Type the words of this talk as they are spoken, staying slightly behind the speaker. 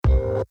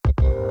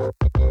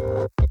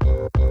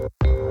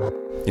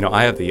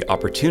I have the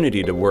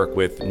opportunity to work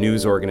with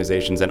news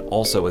organizations and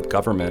also with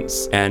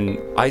governments, and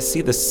I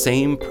see the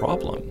same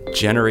problem,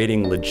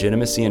 generating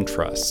legitimacy and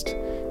trust,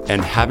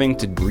 and having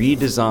to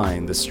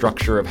redesign the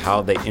structure of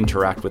how they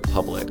interact with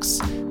publics.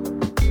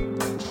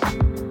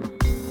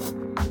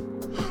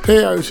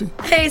 Hey,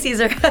 Ayushi. Hey,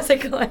 Ceasar. How's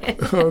it going?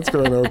 Oh, it's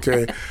going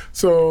okay.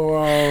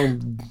 So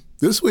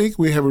this week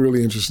we have a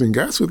really interesting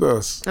guest with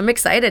us. I'm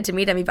excited to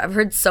meet him. I've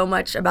heard so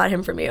much about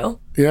him from you.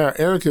 Yeah,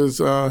 Eric is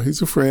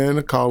he's a friend,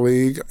 a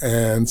colleague,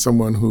 and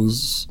someone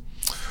who's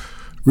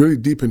really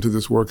deep into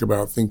this work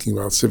about thinking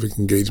about civic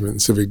engagement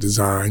and civic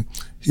design.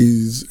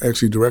 He's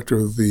actually director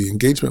of the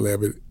engagement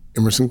lab at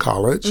Emerson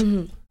College.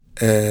 Mm-hmm.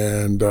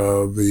 And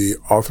the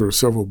author of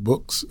several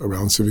books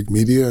around civic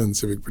media and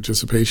civic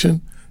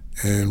participation.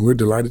 And we're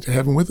delighted to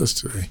have him with us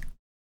today.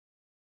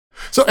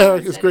 So,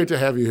 Eric, it's great to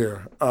have you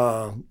here.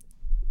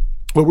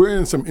 Well, we're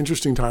in some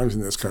interesting times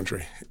in this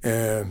country.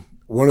 And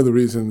one of the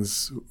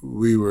reasons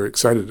we were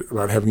excited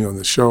about having you on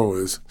the show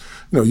is,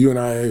 you and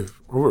I,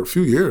 over a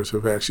few years,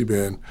 have actually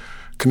been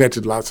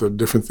connected lots of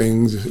different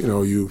things.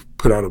 You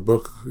put out a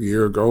book a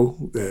year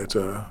ago that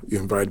you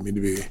invited me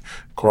to be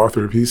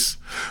co-author a piece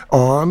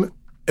on.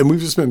 And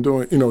we've just been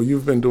doing,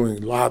 you've been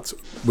doing lots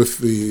with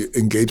the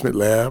engagement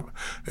lab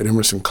at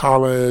Emerson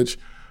College,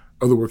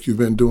 other work you've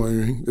been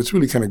doing. It's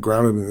really kind of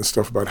grounded in this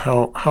stuff about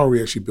how are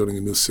we actually building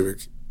a new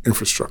civic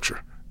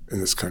infrastructure in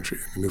this country,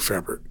 a new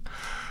fabric.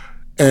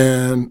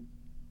 And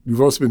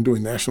you've also been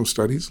doing national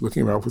studies,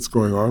 looking about what's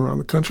going on around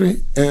the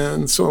country.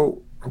 And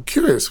so I'm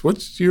curious,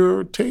 what's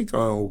your take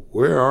on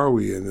where are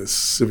we in this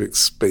civic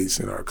space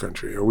in our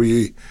country? Are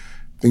we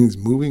things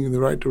moving in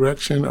the right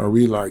direction? Are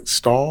we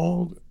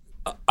stalled?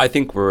 I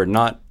think we're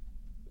not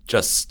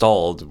just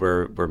stalled.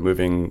 We're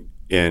moving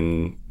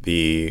in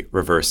the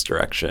reverse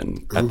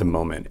direction at the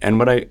moment.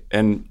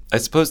 And I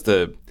suppose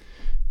the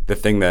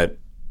thing that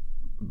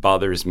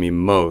bothers me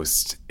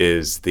most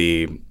is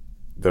the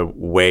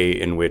way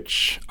in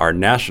which our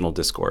national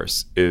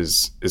discourse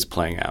is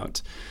playing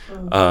out.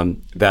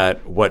 That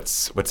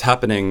what's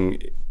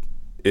happening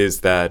is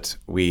that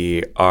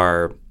we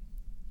are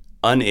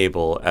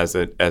unable as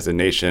a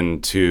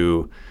nation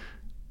to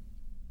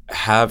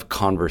have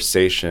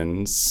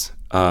conversations.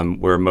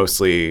 We're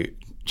mostly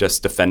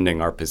just defending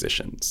our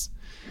positions,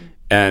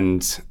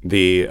 and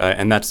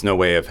that's no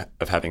way of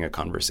having a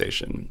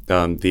conversation.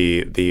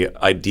 The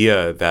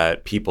idea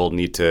that people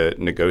need to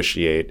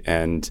negotiate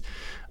and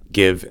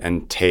give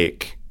and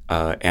take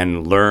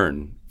and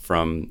learn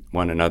from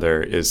one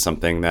another is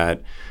something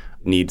that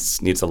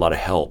needs a lot of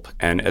help.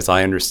 And as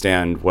I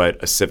understand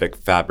what a civic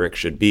fabric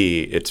should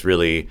be, it's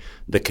really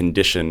the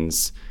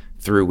conditions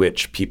through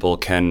which people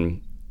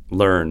can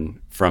learn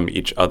from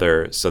each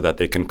other so that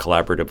they can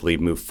collaboratively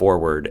move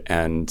forward.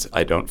 And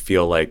I don't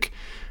feel like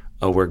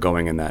we're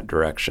going in that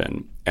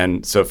direction.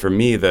 And so for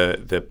me,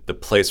 the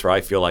place where I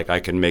feel like I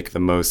can make the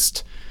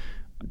most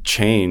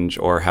change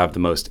or have the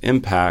most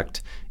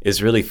impact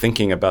is really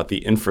thinking about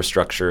the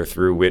infrastructure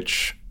through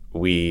which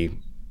we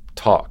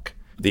talk,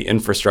 the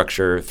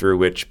infrastructure through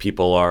which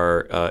people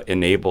are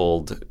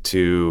enabled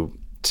to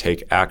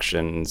take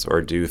actions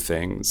or do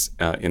things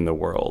in the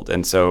world.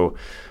 And so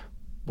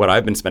what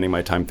I've been spending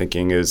my time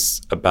thinking is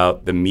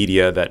about the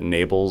media that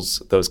enables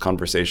those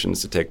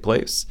conversations to take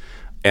place.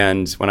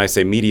 And when I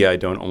say media, I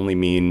don't only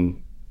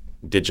mean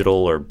digital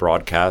or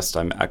broadcast.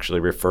 I'm actually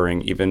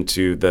referring even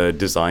to the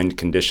designed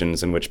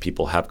conditions in which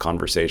people have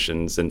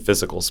conversations in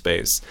physical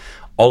space.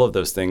 All of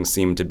those things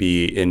seem to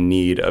be in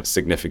need of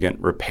significant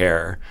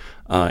repair.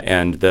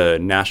 And the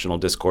national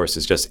discourse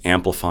is just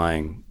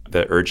amplifying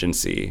the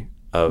urgency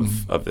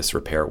of this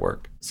repair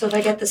work. So if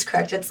I get this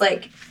correct, it's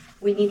like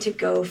we need to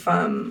go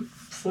from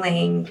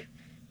playing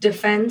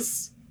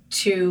defense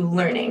to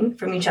learning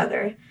from each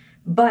other.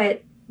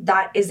 But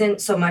that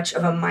isn't so much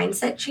of a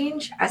mindset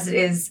change as it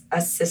is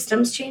a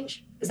systems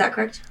change. Is that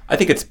correct? I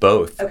think it's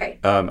both. Okay.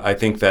 I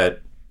think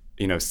that,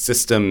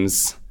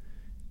 systems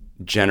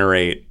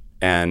generate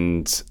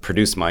and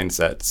produce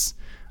mindsets.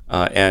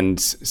 And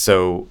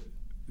so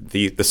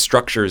the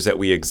structures that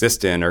we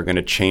exist in are going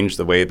to change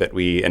the way that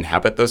we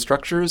inhabit those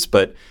structures.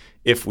 But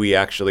if we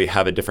actually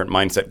have a different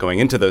mindset going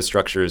into those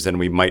structures, then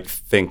we might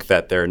think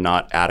that they're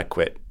not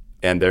adequate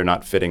and they're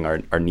not fitting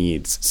our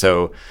needs.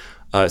 So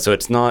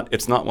it's not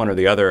one or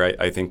the other.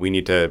 I think we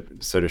need to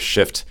sort of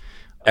shift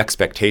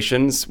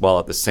expectations while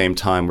at the same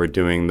time we're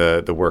doing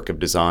the work of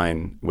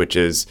design, which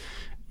is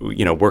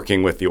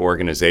working with the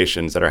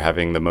organizations that are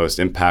having the most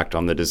impact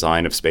on the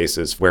design of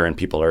spaces wherein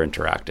people are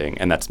interacting.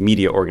 And that's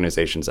media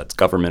organizations, that's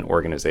government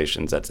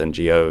organizations, that's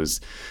NGOs.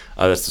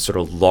 That's the sort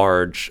of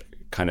large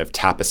kind of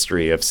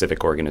tapestry of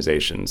civic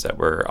organizations that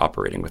we're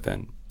operating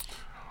within.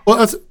 Well,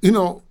 that's,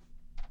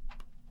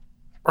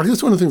 I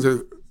guess one of the things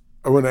that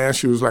I want to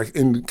ask you is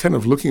in kind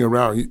of looking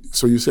around,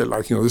 so you said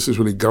this is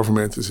really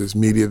government, this is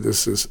media,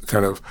 this is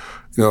kind of,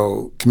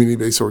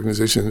 community-based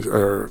organizations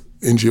or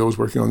NGOs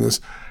working on this.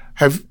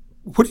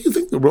 What do you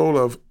think the role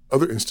of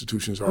other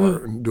institutions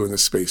are in doing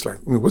this space?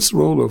 What's the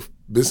role of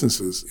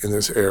businesses in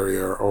this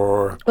area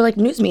or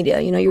news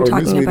media, you were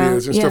talking news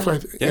about. And stuff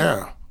like that.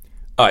 Yeah.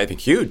 I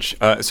think huge.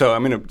 So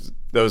I'm going to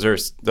those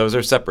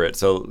are separate.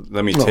 So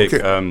let me take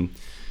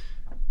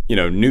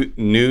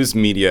news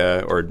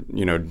media or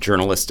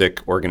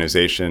journalistic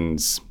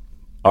organizations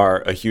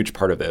are a huge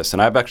part of this,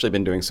 and I've actually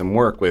been doing some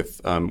work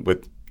with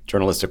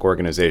journalistic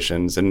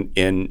organizations,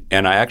 and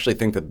I actually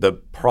think that the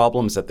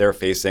problems that they're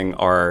facing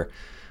are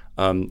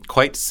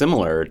quite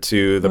similar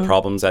to the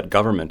problems that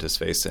government is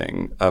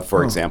facing,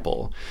 for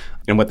example.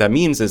 And what that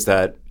means is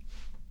that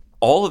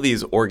all of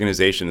these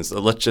organizations,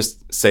 let's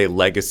just say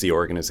legacy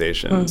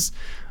organizations,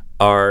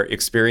 are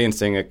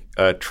experiencing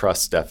a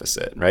trust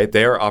deficit, right?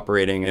 They are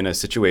operating in a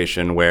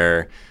situation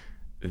where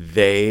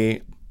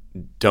they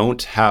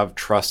don't have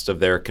trust of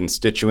their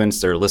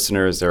constituents, their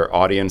listeners, their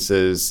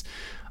audiences.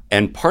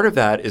 And part of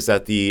that is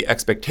that the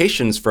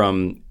expectations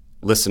from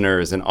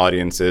listeners and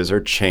audiences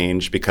are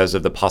changed because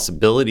of the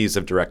possibilities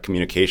of direct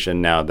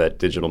communication now that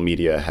digital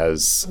media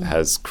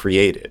has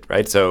created,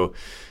 right? So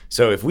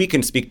if we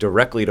can speak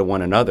directly to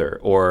one another,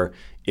 or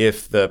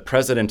if the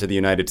president of the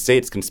United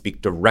States can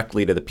speak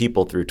directly to the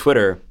people through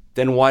Twitter,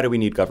 then why do we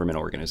need government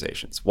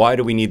organizations? Why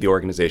do we need the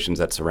organizations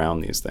that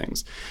surround these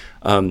things?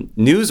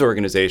 News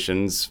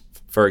organizations,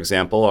 for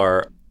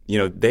example,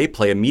 they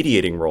play a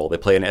mediating role. They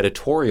play an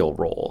editorial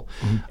role.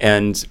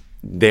 And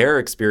they're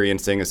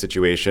experiencing a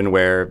situation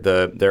where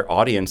their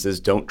audiences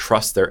don't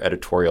trust their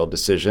editorial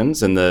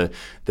decisions, and the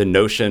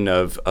notion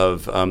of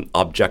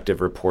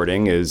objective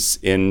reporting is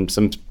in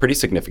some pretty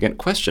significant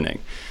questioning.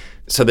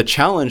 So the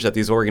challenge that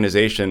these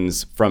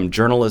organizations, from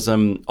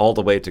journalism all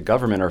the way to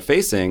government, are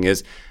facing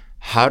is,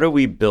 how do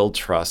we build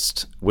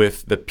trust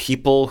with the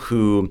people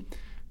who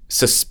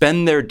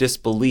suspend their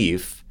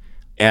disbelief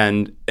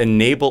and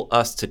enable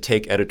us to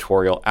take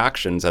editorial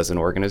actions as an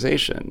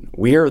organization?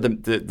 We are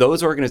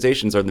those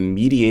organizations are the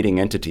mediating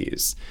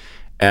entities,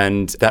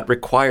 and that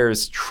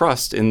requires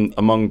trust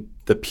among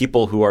the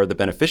people who are the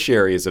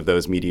beneficiaries of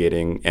those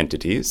mediating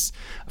entities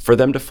for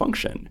them to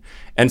function.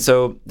 And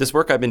so this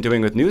work I've been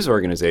doing with news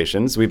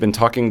organizations, we've been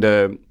talking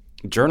to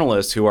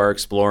journalists who are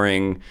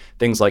exploring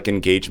things like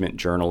engagement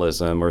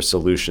journalism or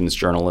solutions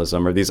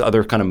journalism or these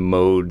other kind of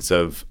modes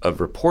of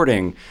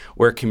reporting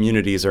where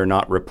communities are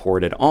not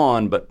reported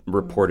on but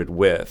reported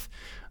with.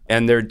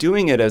 And they're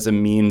doing it as a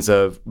means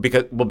of,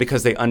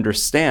 because they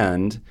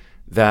understand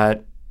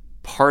that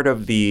part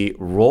of the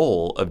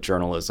role of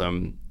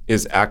journalism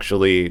is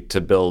actually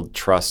to build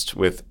trust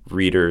with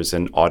readers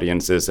and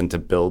audiences and to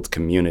build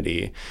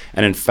community.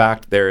 And in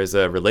fact, there is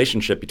a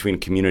relationship between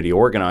community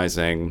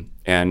organizing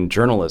and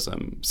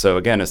journalism. So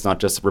again, it's not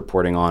just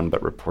reporting on,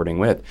 but reporting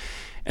with.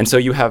 And so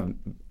you have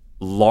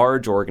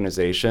large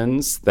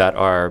organizations that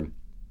are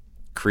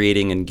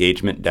creating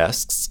engagement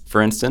desks,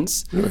 for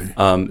instance,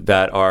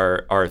 that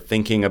are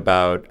thinking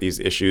about these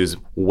issues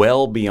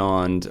well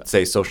beyond,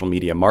 say, social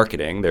media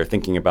marketing. They're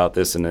thinking about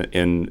this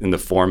in the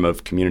form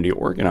of community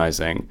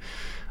organizing.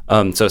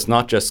 So it's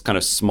not just kind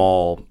of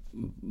small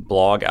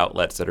blog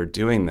outlets that are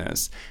doing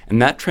this. And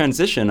that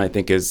transition, I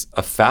think, is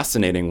a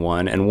fascinating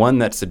one, and one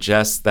that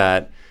suggests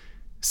that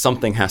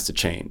something has to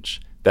change,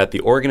 that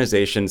the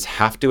organizations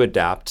have to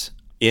adapt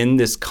in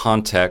this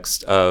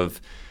context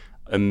of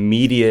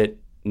immediate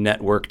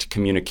networked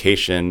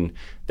communication.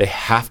 They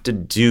have to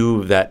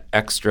do that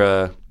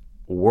extra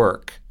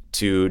work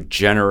to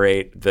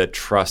generate the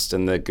trust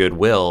and the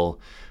goodwill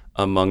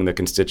among the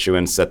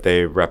constituents that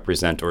they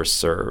represent or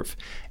serve.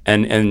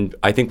 And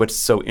I think what's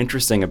so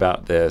interesting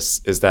about this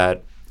is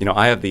that,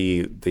 I have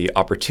the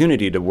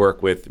opportunity to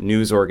work with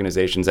news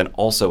organizations and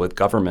also with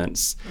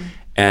governments,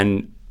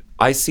 and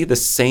I see the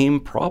same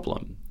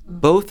problem.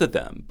 Both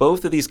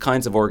of these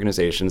kinds of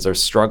organizations are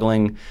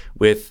struggling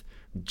with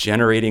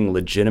generating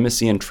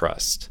legitimacy and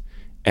trust,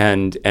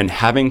 and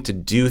having to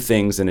do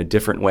things in a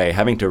different way,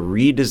 having to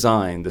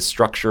redesign the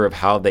structure of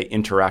how they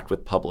interact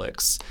with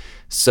publics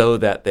so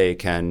that they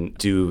can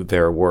do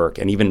their work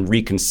and even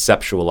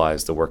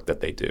reconceptualize the work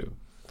that they do.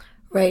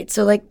 Right.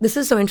 So this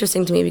is so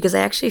interesting to me, because I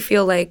actually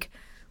feel like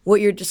what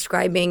you're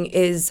describing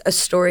is a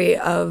story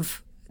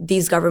of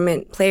these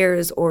government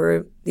players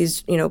or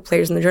these,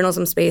 players in the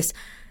journalism space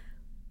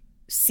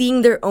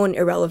seeing their own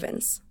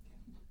irrelevance.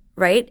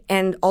 Right?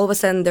 And all of a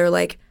sudden they're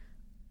like,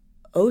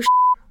 oh,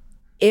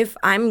 if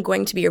I'm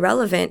going to be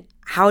irrelevant,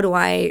 how do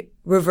I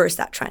reverse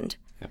that trend?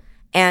 Yeah.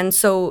 And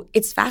so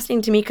it's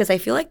fascinating to me, because I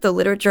feel like the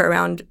literature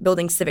around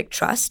building civic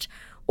trust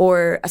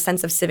or a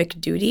sense of civic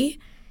duty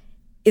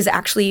is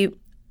actually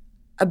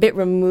a bit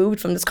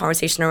removed from this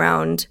conversation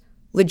around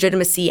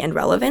legitimacy and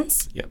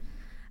relevance. Yeah.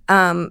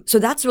 So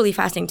that's really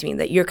fascinating to me,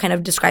 that you're kind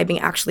of describing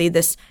actually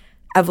this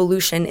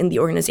evolution in the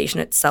organization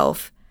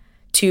itself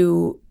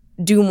to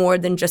do more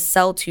than just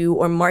sell to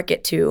or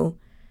market to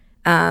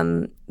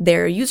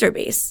their user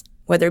base,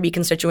 whether it be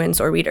constituents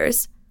or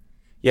readers.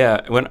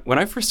 Yeah, when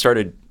I first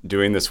started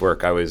doing this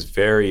work, I was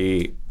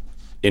very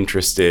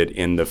interested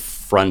in the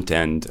front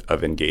end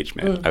of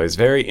engagement. I was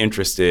very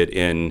interested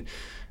in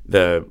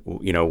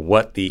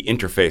what the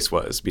interface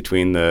was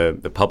between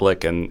the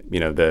public and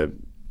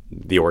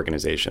the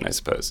organization, I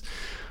suppose.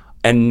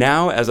 And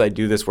now as I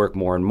do this work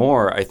more and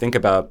more, I think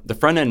about the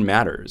front end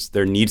matters.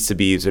 There needs to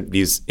be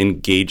these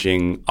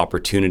engaging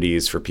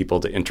opportunities for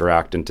people to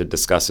interact and to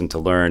discuss and to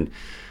learn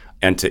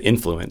and to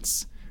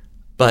influence.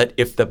 But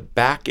if the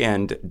back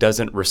end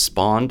doesn't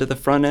respond to the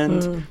front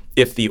end,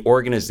 if the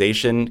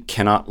organization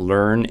cannot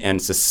learn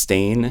and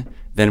sustain,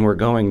 then we're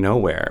going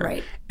nowhere.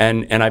 Right.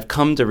 And I've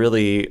come to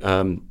really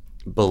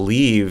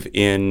believe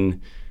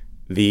in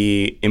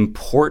the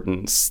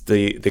importance,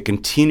 the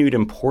continued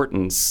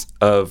importance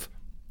of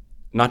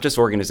not just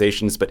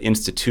organizations, but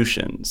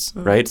institutions,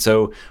 right?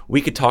 So we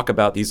could talk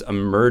about these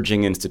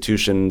emerging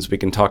institutions. We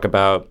can talk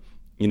about,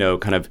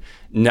 kind of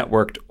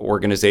networked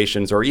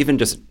organizations or even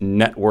just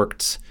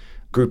networked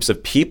groups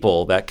of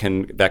people that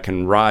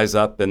can rise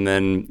up and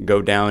then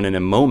go down in a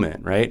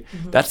moment, right?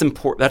 That's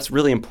important. That's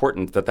really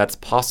important that that's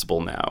possible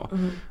now.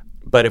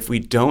 But if we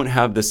don't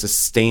have the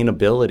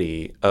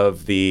sustainability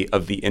of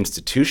the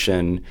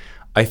institution,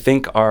 I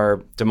think our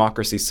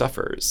democracy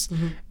suffers.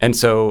 And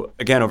so,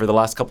 again, over the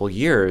last couple of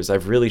years,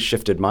 I've really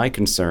shifted my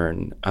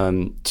concern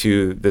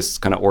to this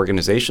kind of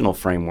organizational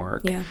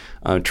framework,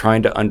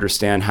 trying to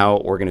understand how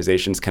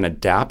organizations can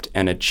adapt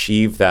and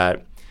achieve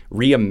that,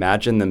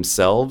 reimagine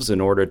themselves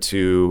in order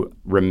to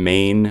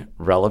remain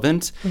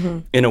relevant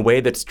in a way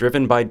that's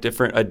driven by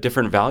a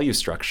different value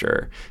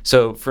structure.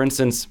 So, for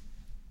instance,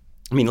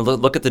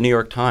 look at the New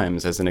York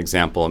Times as an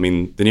example.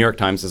 The New York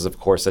Times is, of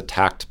course,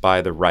 attacked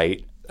by the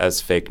right as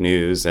fake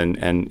news and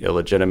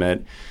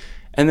illegitimate.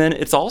 And then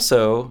it's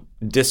also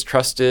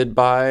distrusted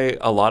by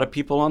a lot of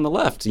people on the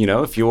left.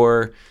 If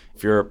you're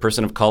a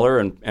person of color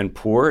and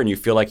poor and you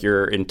feel like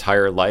your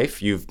entire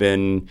life you've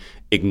been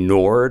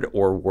ignored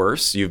or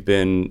worse, you've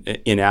been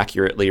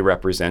inaccurately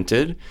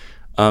represented,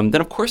 then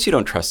of course you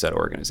don't trust that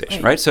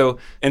organization, right? So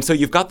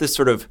you've got this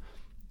sort of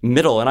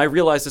middle, and I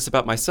realized this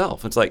about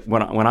myself. It's like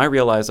when I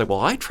realized,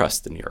 I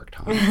trust the New York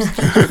Times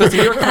because the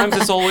New York Times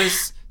has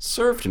always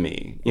served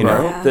me.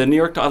 The New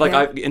York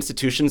Times,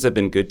 institutions have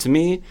been good to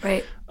me,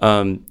 right?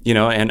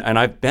 And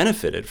I've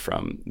benefited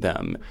from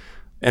them.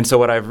 And so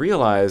what I've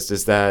realized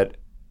is that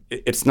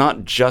it's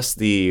not just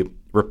the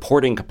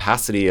reporting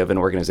capacity of an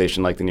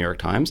organization like the New York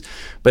Times,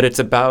 but it's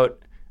about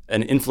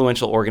an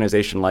influential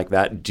organization like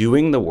that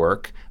doing the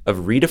work of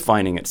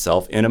redefining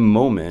itself in a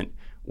moment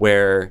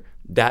where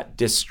that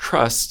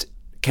distrust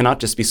cannot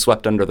just be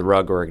swept under the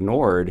rug or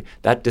ignored.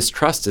 That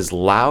distrust is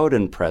loud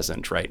and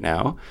present right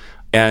now.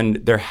 And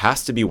there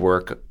has to be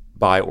work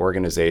by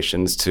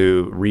organizations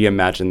to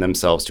reimagine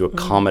themselves to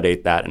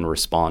accommodate that and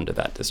respond to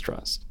that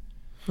distrust.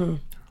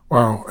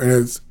 Wow. And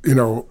it's,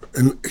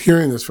 and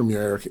hearing this from you,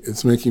 Eric,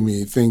 it's making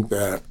me think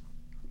that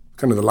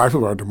kind of the life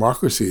of our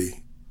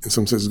democracy, in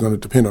some sense, is going to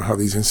depend on how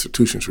these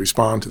institutions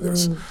respond to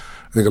this.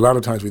 I think a lot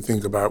of times we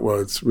think about,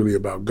 it's really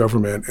about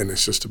government and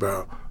it's just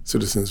about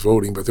citizens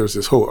voting, but there's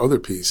this whole other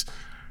piece.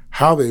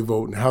 How they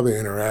vote and how they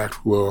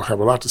interact will have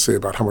a lot to say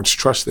about how much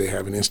trust they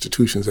have in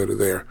institutions that are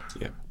there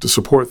to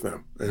support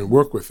them and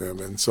work with them.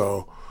 And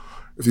so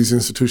if these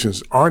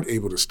institutions aren't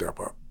able to step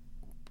up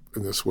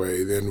in this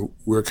way, then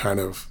we're kind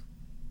of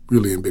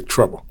really in big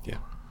trouble. Yeah.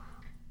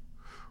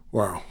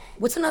 Wow.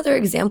 What's another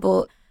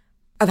example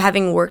of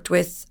having worked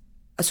with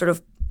a sort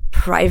of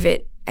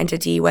private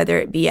entity, whether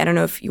it be, I don't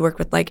know if you work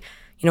with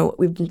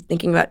we've been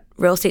thinking about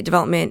real estate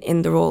development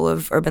in the role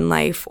of urban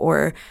life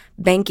or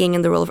banking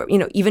in the role of,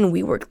 even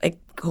we work like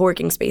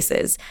co-working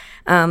spaces.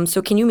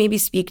 So can you maybe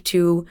speak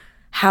to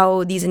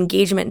how these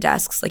engagement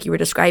desks, like you were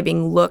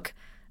describing, look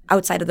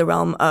outside of the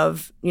realm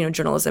of,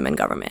 journalism and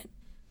government?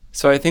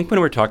 So I think when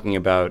we're talking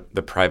about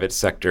the private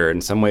sector,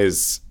 in some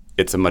ways,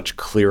 it's a much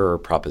clearer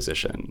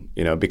proposition,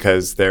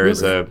 because there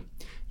is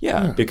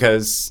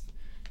because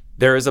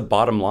there is a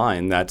bottom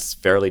line that's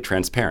fairly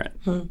transparent.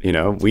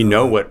 We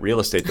know what real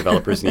estate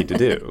developers need to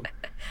do.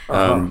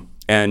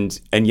 And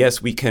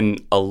yes, we can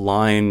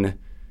align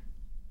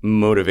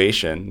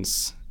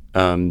motivations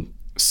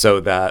so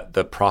that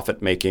the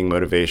profit-making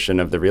motivation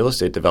of the real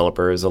estate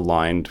developer is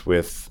aligned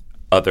with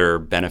other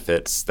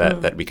benefits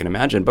that we can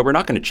imagine. But we're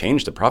not going to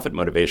change the profit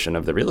motivation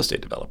of the real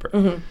estate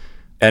developer.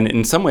 And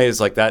in some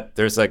ways like that,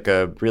 there's like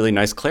a really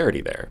nice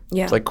clarity there.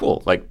 Yeah. It's like,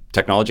 cool, like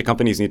technology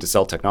companies need to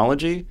sell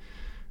technology.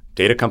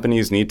 Data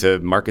companies need to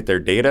market their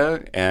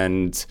data,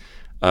 and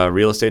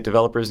real estate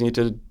developers need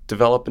to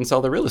develop and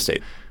sell their real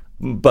estate.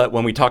 But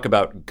when we talk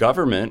about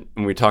government,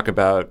 when we talk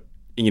about,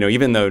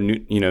 even though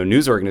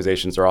news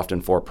organizations are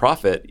often for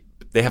profit,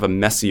 they have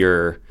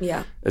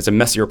there's a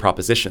messier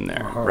proposition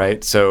there,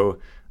 right? So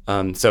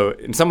in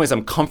some ways,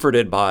 I'm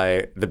comforted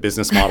by the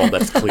business model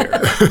that's clear,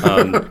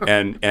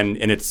 and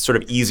it's sort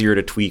of easier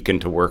to tweak and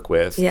to work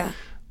with. Yeah.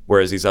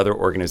 Whereas these other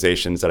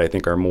organizations that I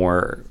think are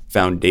more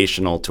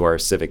foundational to our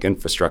civic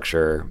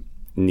infrastructure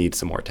need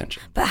some more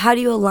attention. But how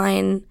do you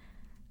align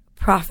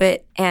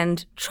profit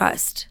and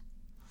trust,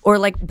 or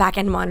like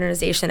back-end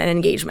modernization and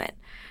engagement,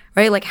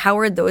 right? Like how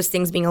are those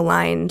things being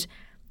aligned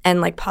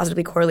and like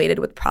positively correlated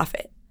with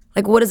profit?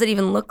 Like what does it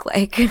even look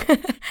like?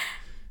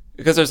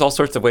 Because there's all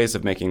sorts of ways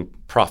of making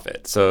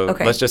profit. So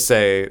let's just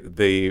say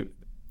the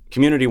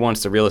community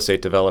wants a real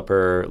estate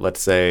developer,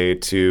 let's say,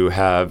 to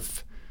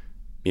have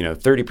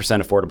 30%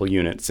 affordable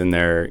units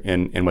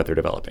in what they're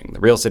developing. The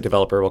real estate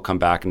developer will come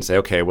back and say,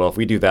 okay, well, if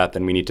we do that,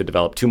 then we need to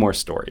develop 2 more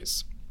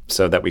stories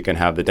so that we can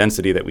have the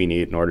density that we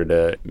need in order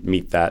to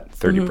meet that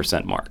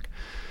 30% mark.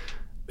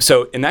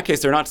 So in that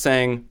case, they're not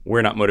saying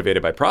we're not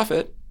motivated by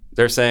profit.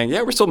 They're saying,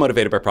 yeah, we're still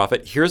motivated by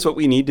profit. Here's what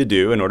we need to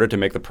do in order to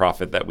make the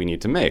profit that we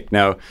need to make.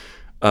 Now,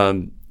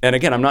 and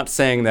again, I'm not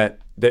saying that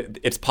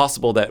it's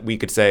possible that we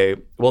could say,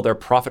 well, their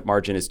profit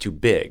margin is too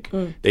big.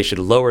 They should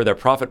lower their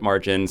profit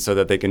margin so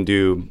that they can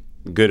do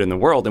good in the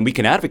world, and we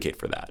can advocate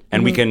for that.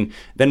 And we can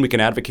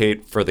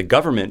advocate for the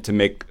government to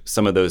make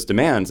some of those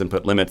demands and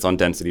put limits on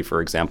density,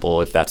 for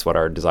example, if that's what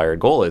our desired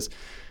goal is.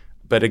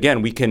 But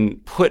again, we can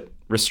put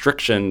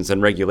restrictions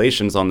and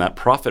regulations on that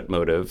profit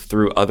motive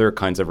through other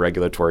kinds of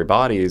regulatory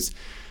bodies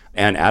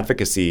and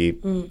advocacy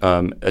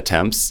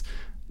attempts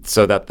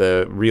so that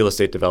the real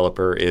estate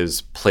developer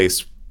is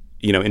placed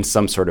in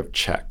some sort of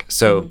check.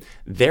 So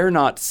they're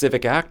not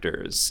civic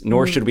actors,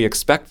 nor should we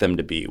expect them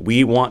to be.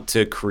 We want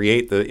to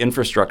create the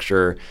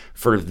infrastructure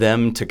for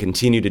them to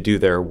continue to do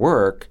their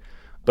work,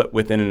 but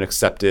within an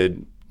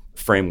accepted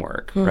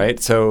framework,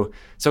 right? So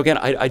again,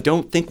 I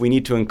don't think we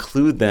need to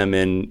include them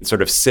in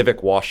sort of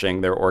civic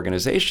washing their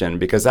organization,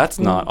 because that's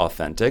not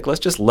authentic. Let's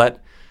just let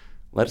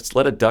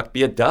a duck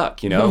be a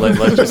duck,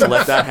 let's just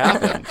let that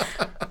happen,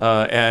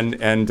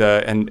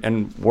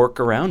 and work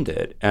around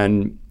it,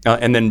 and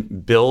then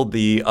build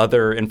the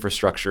other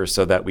infrastructure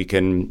so that we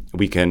can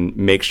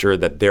make sure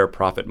that their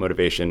profit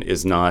motivation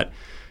is not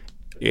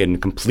in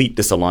complete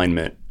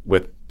disalignment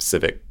with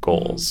civic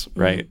goals,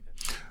 right?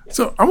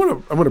 So I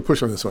want to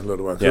push on this one a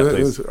little while. Yeah,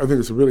 please. I think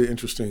it's a really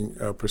interesting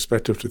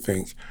perspective to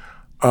think.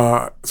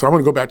 So I want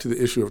to go back to the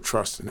issue of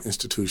trust in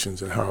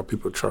institutions and how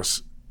people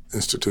trust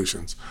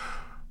institutions.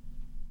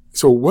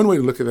 So one way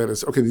to look at that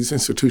is, okay, these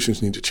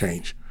institutions need to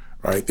change,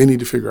 right? They need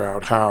to figure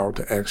out how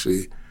to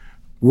actually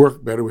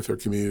work better with their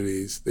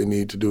communities. They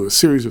need to do a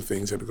series of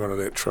things that are going to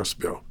let trust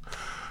build.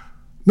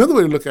 Another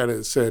way to look at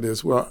it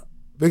is, well,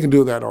 they can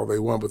do that all they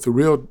want, but the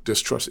real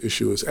distrust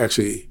issue is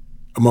actually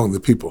among the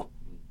people.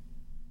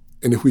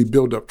 And if we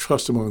build up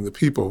trust among the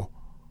people,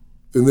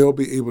 then they'll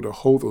be able to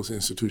hold those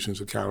institutions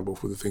accountable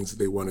for the things that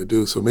they want to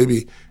do. So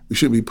maybe we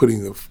shouldn't be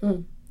putting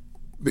the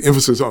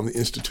emphasis on the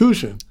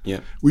institution. Yeah.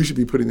 We should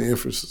be putting the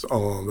emphasis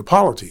on the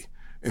polity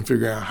and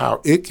figuring out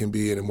how it can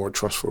be in a more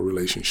trustful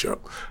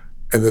relationship,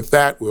 and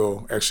that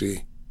will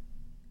actually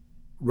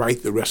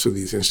right the rest of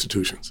these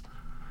institutions.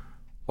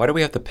 Why do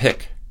we have to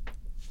pick?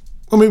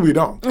 Well, maybe we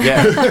don't.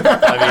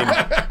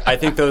 Yeah. I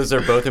think those are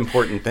both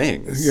important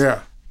things.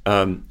 Yeah.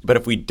 But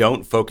if we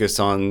don't focus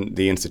on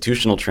the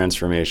institutional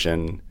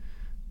transformation,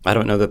 I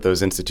don't know that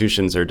those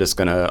institutions are just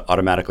going to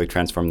automatically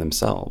transform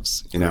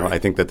themselves. Right. I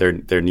think that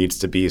there needs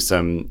to be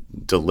some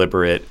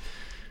deliberate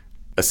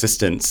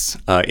assistance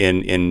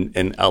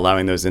in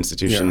allowing those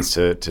institutions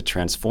to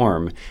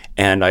transform.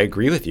 And I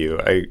agree with you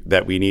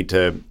that we need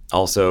to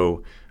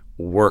also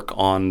work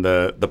on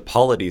the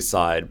polity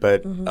side.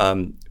 But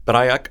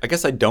I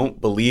guess I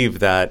don't believe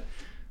that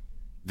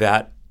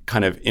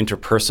kind of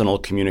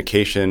interpersonal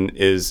communication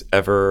is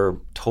ever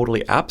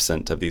totally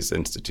absent of these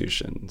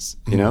institutions.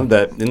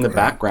 That in the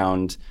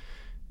background,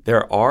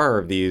 there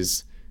are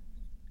these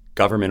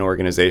government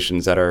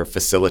organizations that are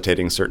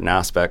facilitating certain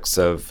aspects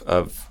of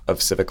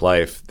civic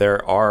life.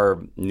 There are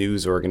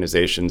news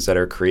organizations that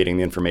are creating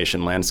the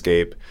information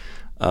landscape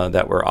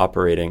that we're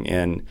operating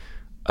in.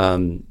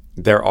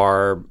 There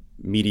are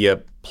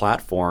media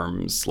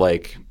platforms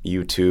like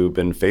YouTube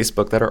and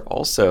Facebook that are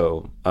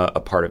also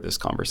a part of this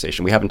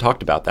conversation. We haven't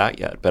talked about that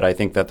yet, but I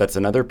think that that's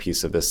another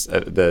piece of this,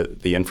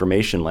 the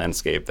information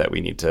landscape that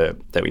we need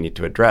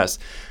to address.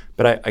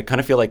 But I kind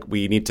of feel like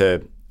we need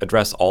to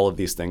address all of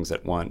these things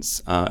at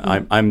once.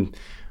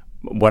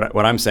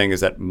 What I'm saying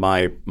is that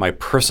my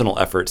personal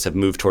efforts have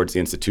moved towards the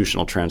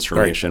institutional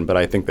transformation, but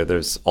I think that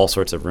there's all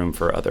sorts of room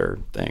for other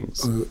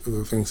things.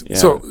 Other things. Yeah.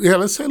 So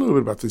let's say a little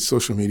bit about these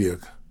social media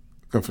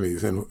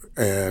companies and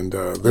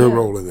their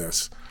role in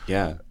this.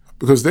 Yeah.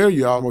 Because there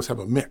you almost have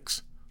a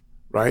mix,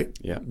 right?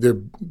 Yeah.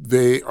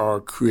 They are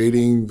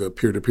creating the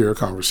peer-to-peer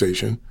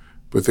conversation,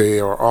 but they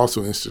are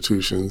also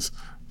institutions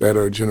that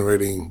are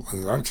generating,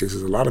 in a lot of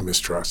cases, a lot of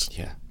mistrust.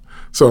 Yeah.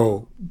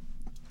 So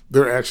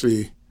they're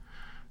actually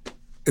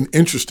an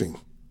interesting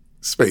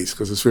space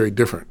because it's very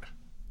different.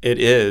 It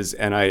is,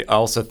 and I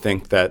also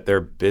think that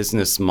their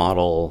business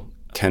model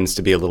tends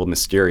to be a little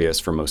mysterious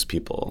for most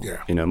people.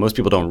 Yeah. Most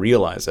people don't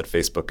realize that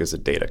Facebook is a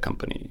data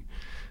company.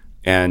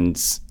 And,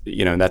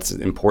 that's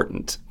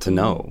important to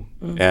know.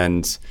 Mm-hmm.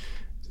 And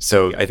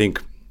so I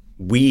think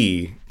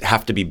we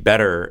have to be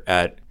better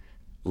at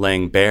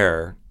laying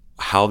bare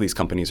how these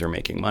companies are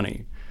making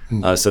money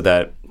so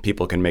that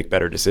people can make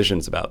better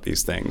decisions about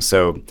these things.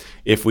 So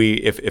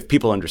if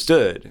people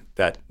understood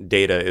that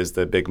data is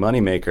the big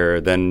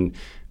moneymaker, then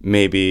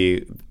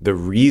maybe the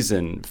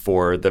reason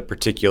for the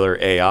particular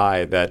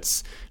AI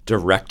that's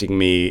directing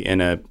me in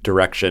a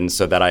direction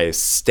so that I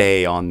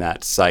stay on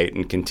that site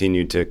and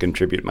continue to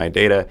contribute my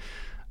data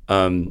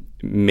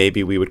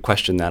maybe we would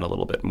question that a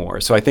little bit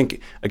more. So I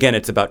think, again,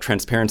 it's about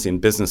transparency in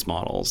business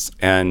models.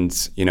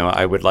 And,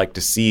 I would like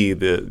to see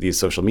these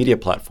social media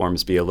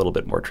platforms be a little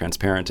bit more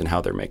transparent in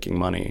how they're making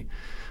money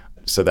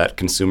so that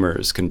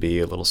consumers can be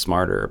a little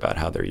smarter about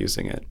how they're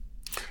using it.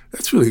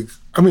 It's really,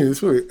 I'm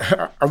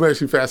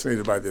actually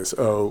fascinated by this.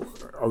 All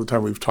the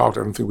time we've talked,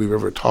 I don't think we've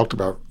ever talked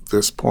about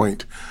this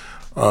point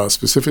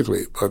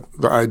specifically, but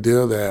the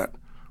idea that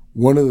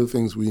one of the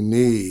things we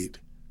need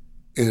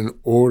in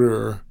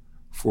order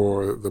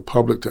for the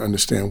public to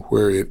understand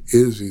where it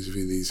is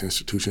vis-a-vis these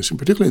institutions, and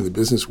particularly in the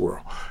business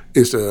world,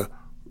 is to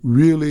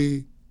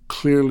really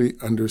clearly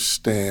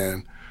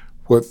understand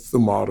what the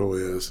model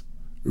is,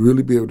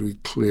 really be able to be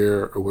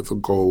clear of what the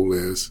goal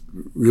is,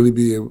 really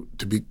be able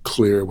to be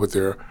clear what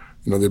their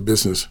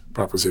business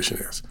proposition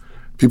is.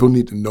 People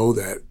need to know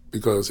that,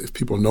 because if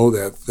people know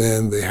that,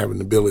 then they have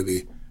an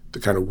ability to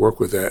kind of work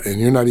with that. And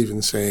you're not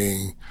even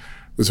saying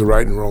there's a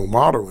right and wrong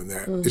model in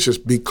that. It's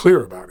just be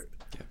clear about it.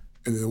 Yeah.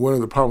 And then one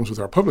of the problems with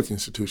our public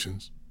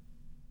institutions,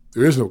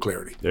 there is no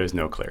clarity. There is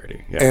no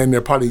clarity. Yeah. And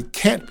there probably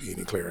can't be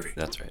any clarity.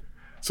 That's right.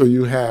 So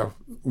you have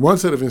one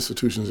set of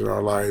institutions in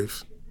our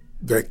lives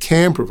that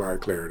can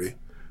provide clarity,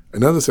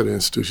 another set of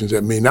institutions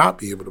that may not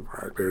be able to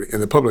provide clarity,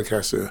 and the public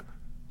has to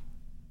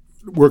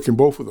work in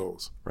both of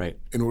those, right,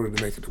 in order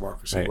to make a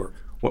democracy work.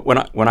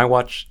 When I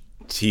watch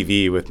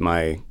TV with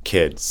my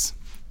kids,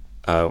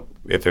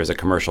 if there's a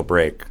commercial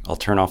break, I'll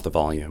turn off the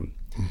volume,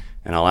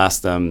 and I'll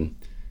ask them,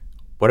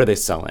 "What are they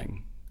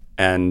selling?"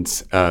 And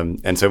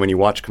so when you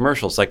watch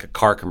commercials, like a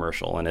car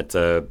commercial, and it's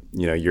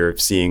you're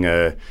seeing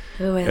a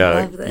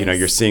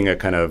you're seeing a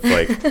kind of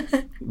like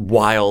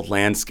wild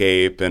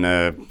landscape and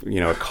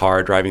a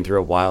car driving through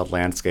a wild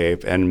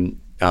landscape, and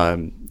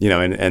and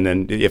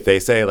then if they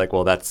say like,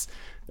 well,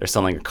 they're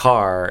selling a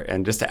car,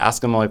 and just to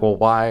ask them like, well,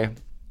 why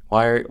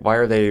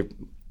are they,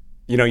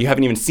 you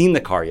haven't even seen the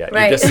car yet.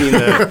 Right. You've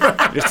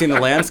just seen the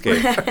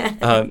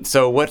landscape.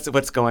 So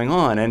what's going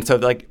on? And so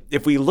like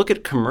if we look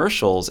at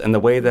commercials and the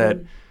way that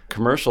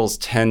commercials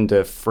tend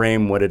to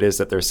frame what it is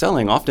that they're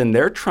selling, often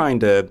they're trying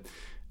to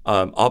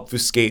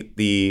obfuscate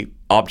the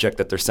object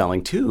that they're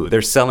selling to.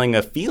 They're selling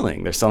a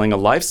feeling. They're selling a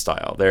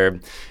lifestyle.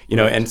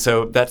 And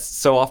so that's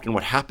so often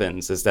what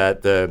happens is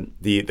that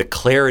the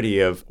clarity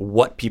of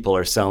what people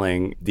are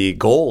selling, the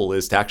goal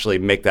is to actually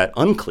make that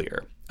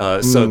unclear.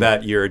 So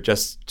that you're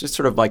just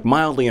sort of like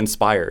mildly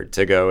inspired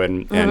to go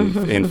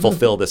and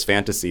fulfill this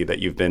fantasy that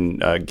you've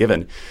been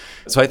given.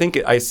 So I think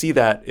I see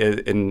that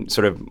in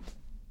sort of,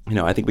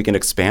 I think we can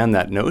expand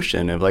that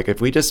notion of like, if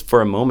we just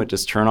for a moment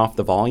just turn off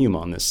the volume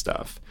on this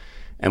stuff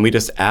and we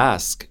just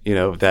ask,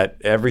 that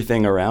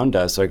everything around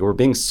us, like we're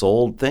being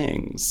sold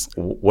things.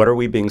 What are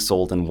we being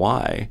sold and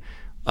why?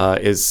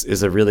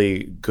 Is a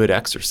really good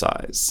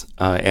exercise.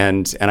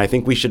 And I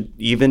think we should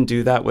even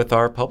do that with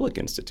our public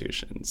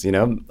institutions.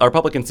 Our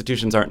public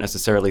institutions aren't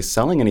necessarily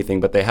selling anything,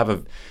 but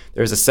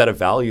there's a set of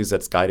values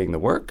that's guiding the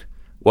work.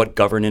 What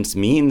governance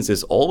means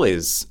is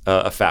always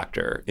a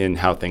factor in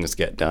how things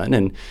get done.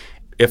 And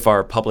if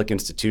our public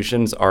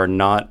institutions are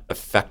not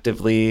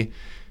effectively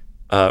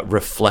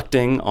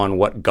reflecting on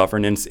what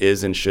governance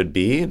is and should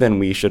be, then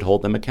we should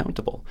hold them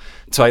accountable.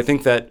 So I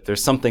think that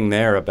there's something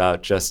there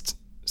about just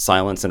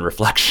silence and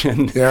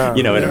reflection,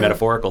 in a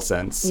metaphorical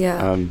sense.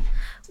 Yeah.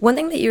 One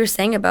thing that you were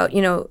saying about,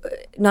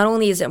 not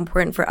only is it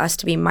important for us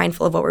to be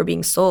mindful of what we're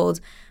being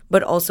sold,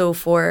 but also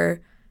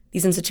for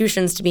these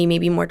institutions to be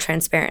maybe more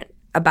transparent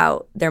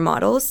about their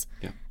models.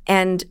 Yeah.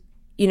 And,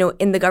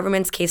 in the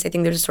government's case, I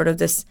think there's sort of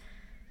this,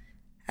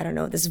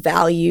 this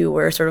value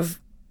or sort of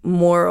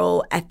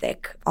moral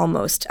ethic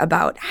almost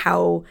about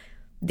how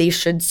they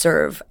should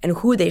serve and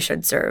who they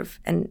should serve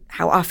and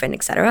how often,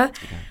 et cetera.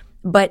 Yeah.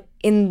 But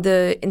in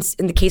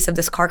the case of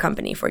this car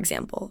company, for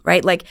example,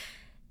 right? Like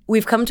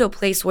we've come to a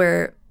place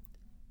where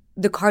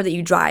the car that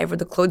you drive or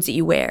the clothes that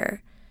you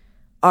wear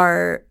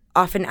are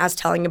often as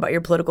telling about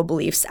your political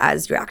beliefs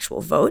as your actual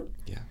vote.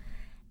 Yeah.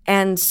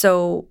 And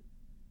so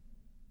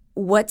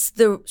what's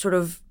the sort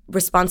of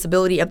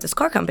responsibility of this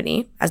car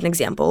company, as an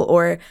example?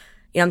 Or,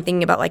 I'm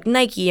thinking about like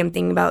Nike, I'm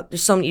thinking about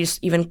there's so many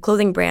just even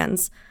clothing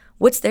brands.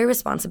 What's their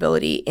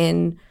responsibility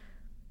in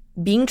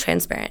being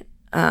transparent,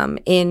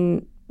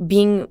 in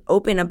being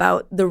open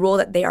about the role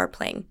that they are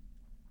playing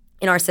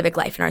in our civic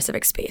life, in our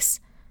civic space?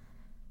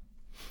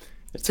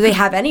 Do they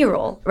have any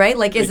role, right?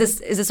 Like, is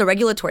this a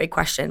regulatory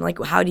question?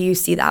 Like, how do you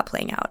see that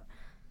playing out?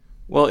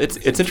 Well, it's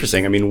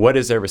interesting. I mean, what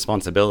is their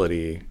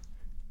responsibility?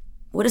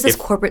 What is this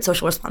corporate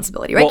social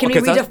responsibility, right? Can we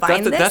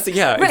redefine this?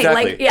 Yeah, right,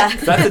 exactly. Like,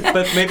 yeah.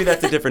 But maybe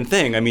that's a different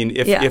thing. I mean,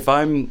 if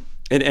I'm,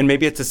 and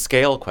maybe it's a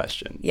scale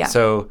question. Yeah.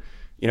 So,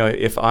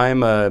 if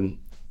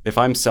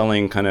I'm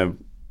selling kind of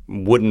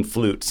wooden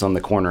flutes on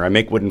the corner. I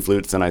make wooden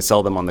flutes and I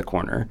sell them on the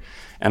corner,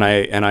 and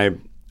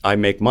I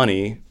make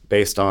money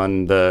based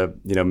on the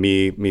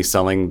me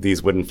selling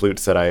these wooden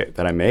flutes that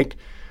I make.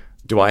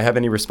 Do I have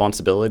any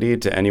responsibility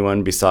to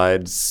anyone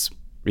besides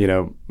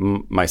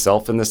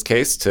myself in this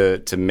case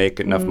to make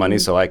enough money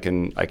so I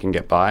can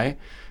get by?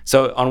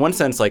 So on one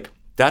sense, like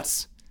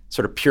that's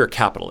sort of pure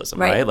capitalism,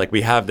 right? Like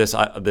we have this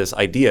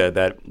idea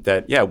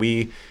that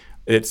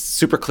it's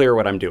super clear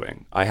what I'm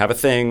doing. I have a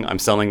thing, I'm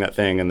selling that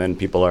thing, and then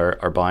people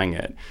are buying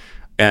it.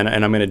 And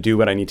I'm going to do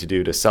what I need to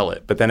do to sell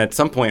it. But then at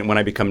some point when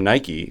I become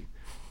Nike,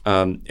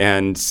 and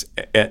then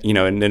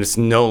it's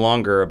no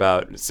longer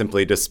about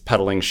simply just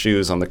peddling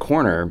shoes on the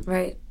corner.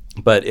 Right.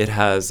 But it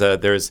has,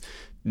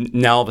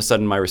 now all of a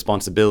sudden my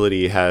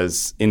responsibility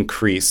has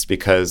increased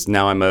because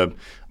now I'm a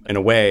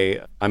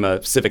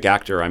civic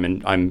actor.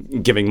 I'm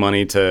giving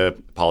money to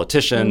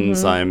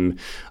politicians. I'm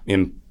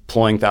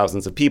employing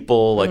thousands of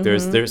people. Like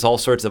there's all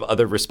sorts of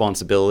other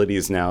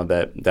responsibilities now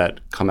that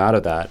come out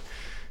of that.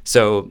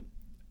 So,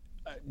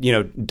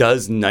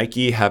 does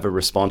Nike have a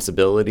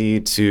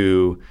responsibility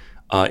to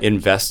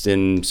invest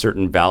in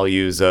certain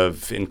values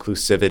of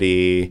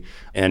inclusivity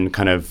and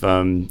kind of,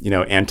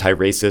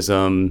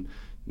 anti-racism?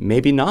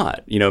 Maybe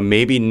not.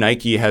 Maybe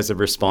Nike has a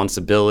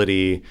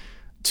responsibility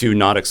to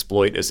not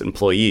exploit its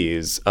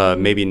employees.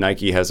 Maybe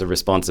Nike has a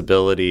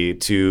responsibility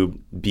to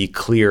be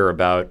clear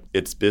about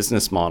its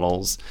business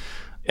models.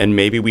 And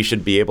maybe we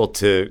should be able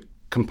to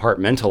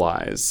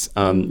compartmentalize.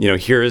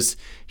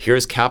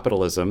 Here's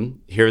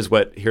capitalism.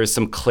 Here's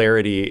some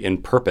clarity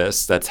in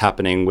purpose that's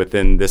happening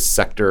within this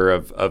sector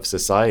of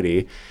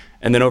society.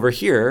 And then over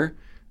here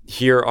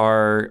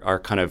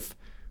are kind of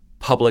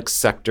public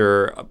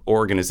sector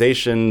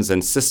organizations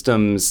and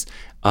systems,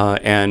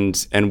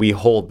 and we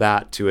hold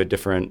that to a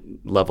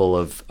different level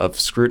of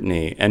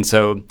scrutiny. And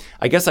so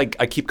I guess I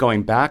keep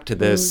going back to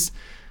this,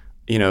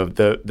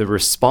 the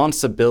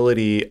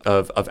responsibility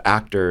of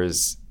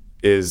actors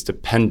is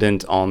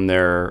dependent on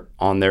their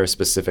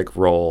specific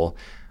role.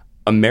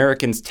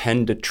 Americans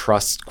tend to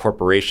trust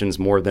corporations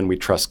more than we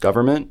trust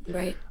government.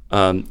 Right.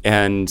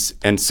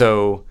 And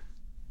so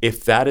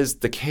if that is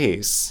the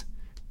case,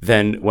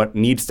 then what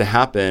needs to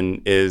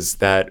happen is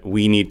that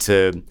we need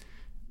to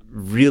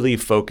really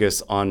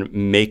focus on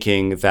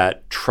making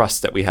that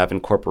trust that we have in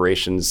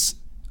corporations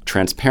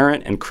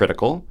transparent and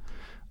critical,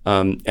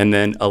 and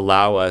then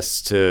allow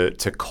us to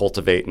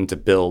cultivate and to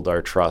build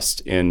our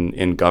trust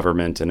in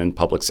government and in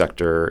public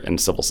sector and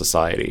civil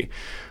society.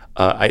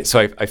 I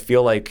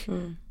feel like,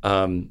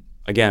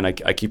 again,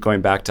 I keep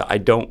going back to I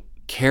don't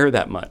care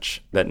that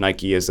much that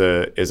Nike is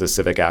a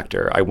civic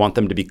actor. I want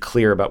them to be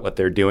clear about what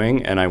they're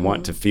doing, and I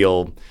want to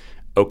feel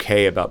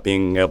okay about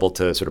being able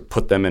to sort of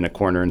put them in a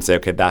corner and say,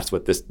 okay, that's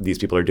what these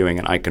people are doing,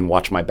 and I can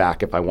watch my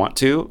back if I want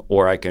to,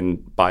 or I can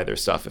buy their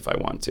stuff if I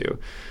want to.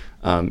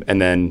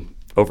 And then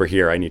over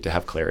here, I need to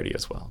have clarity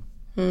as well.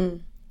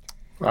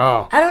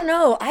 Wow. I don't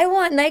know. I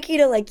want Nike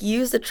to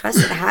use the trust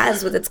it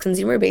has with its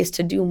consumer base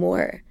to do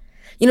more.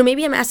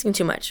 Maybe I'm asking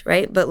too much,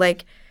 right? But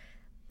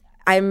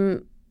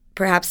I'm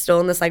perhaps still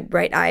in this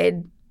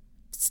bright-eyed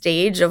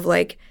stage of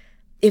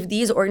if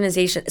these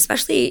organizations,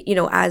 especially,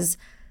 as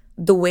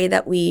the way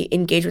that we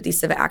engage with these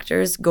civic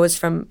actors goes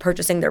from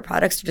purchasing their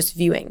products to just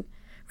viewing,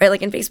 right?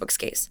 Like in Facebook's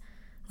case,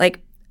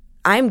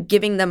 I'm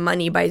giving them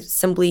money by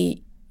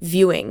simply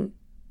viewing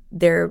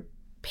their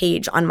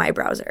page on my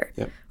browser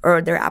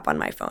or their app on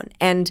my phone.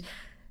 And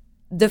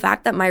the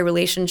fact that my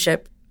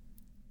relationship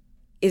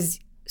is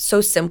so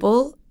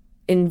simple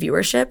in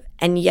viewership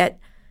and yet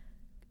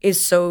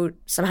is so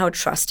somehow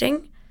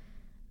trusting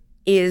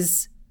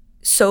is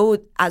so,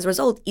 as a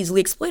result,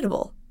 easily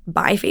exploitable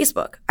by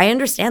Facebook. I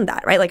understand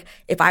that, right?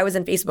 If I was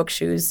in Facebook's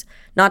shoes,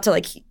 not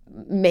to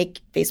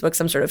make Facebook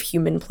some sort of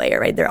human player,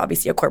 right? They're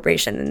obviously a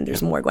corporation and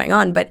there's more going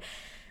on, but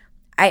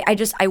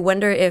I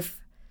wonder if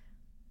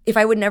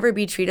I would never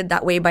be treated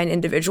that way by an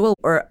individual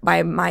or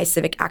by my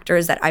civic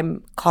actors that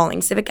I'm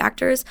calling civic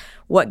actors,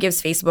 what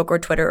gives Facebook or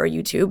Twitter or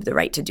YouTube the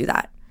right to do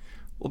that?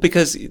 Well,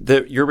 because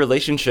your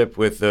relationship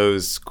with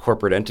those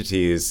corporate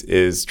entities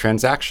is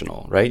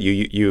transactional, right?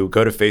 You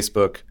go to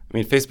Facebook. I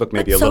mean, Facebook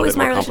may be a little bit more complicated. So is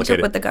my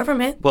relationship with the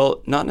government?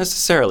 Well, not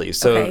necessarily.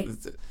 So okay.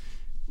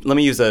 Let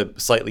me use a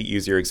slightly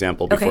easier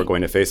example before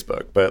going to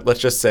Facebook. But let's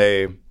just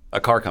say a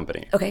car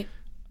company. Okay.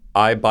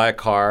 I buy a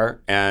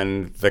car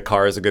and the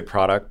car is a good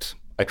product.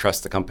 I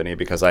trust the company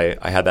because I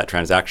had that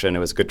transaction. It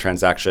was a good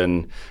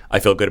transaction.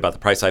 I feel good about the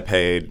price I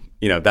paid.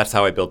 That's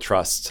how I build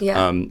trust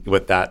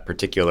with that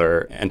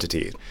particular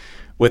entity.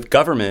 With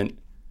government,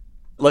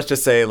 let's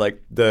just say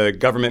the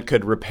government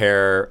could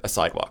repair a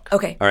sidewalk.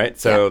 Okay. All right.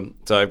 So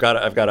I've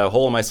got a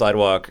hole in my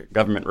sidewalk.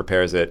 Government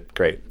repairs it.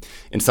 Great.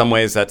 In some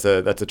ways, that's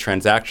a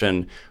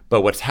transaction.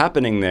 But what's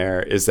happening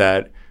there is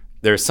that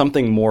there's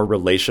something more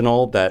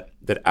relational that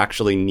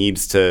actually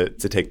needs to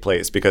take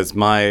place, because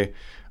my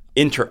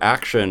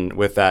interaction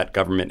with that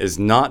government is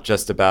not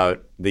just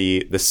about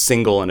the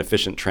single and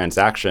efficient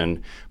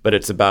transaction, but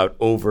it's about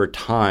over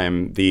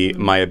time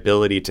my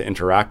ability to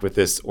interact with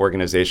this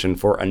organization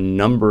for a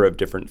number of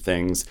different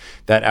things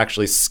that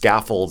actually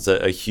scaffolds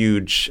a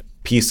huge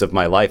piece of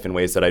my life in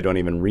ways that I don't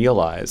even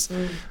realize.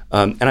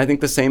 And I think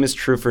the same is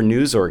true for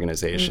news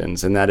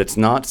organizations, in that it's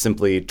not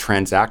simply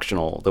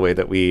transactional the way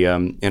that we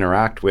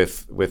interact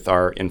with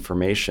our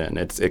information.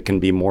 It can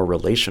be more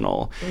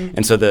relational.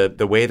 And so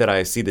the way that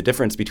I see the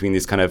difference between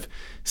these kind of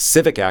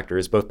civic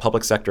actors, both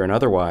public sector and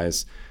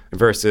otherwise,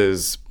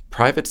 versus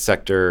private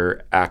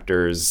sector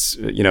actors,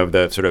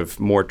 the sort of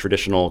more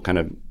traditional kind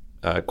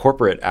of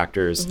corporate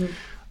actors,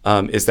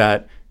 is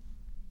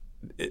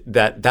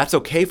that's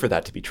okay for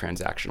that to be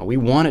transactional. We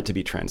want it to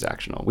be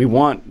transactional.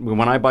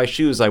 When I buy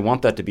shoes, I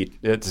want that to be,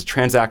 it's a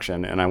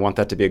transaction, and I want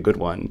that to be a good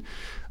one.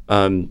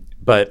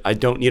 But I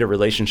don't need a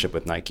relationship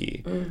with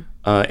Nike.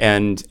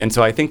 And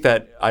so I think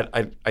that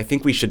I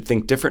think we should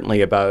think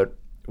differently about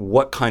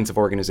what kinds of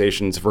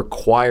organizations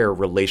require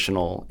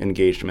relational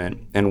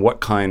engagement and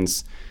what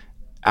kinds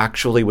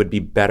actually would be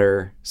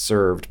better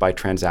served by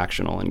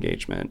transactional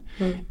engagement.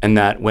 And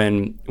that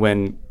when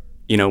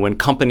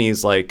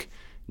companies like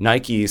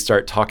Nike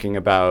start talking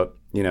about,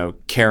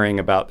 caring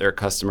about their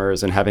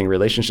customers and having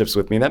relationships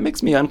with me, that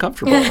makes me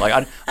uncomfortable. Like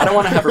I don't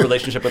want to have a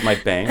relationship with my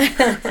bank.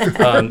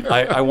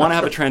 I want to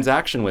have a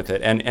transaction with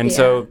it. And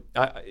so,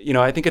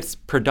 I think it's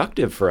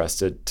productive for us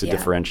to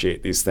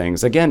differentiate these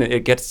things. Again,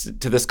 it gets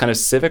to this kind of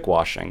civic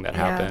washing that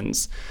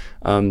happens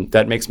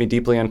that makes me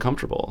deeply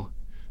uncomfortable.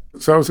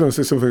 So I was going to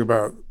say something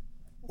about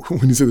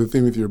when you said the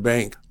thing with your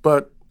bank,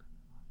 but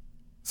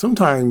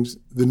sometimes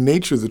the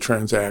nature of the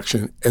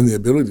transaction and the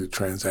ability to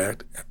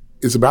transact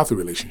is about the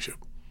relationship,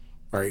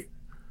 right?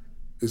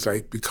 It's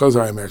like, because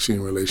I'm actually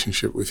in a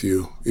relationship with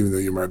you, even though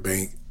you're my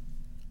bank,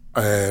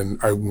 and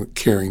I'm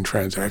carrying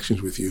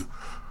transactions with you,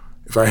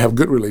 if I have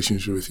good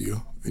relationship with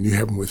you and you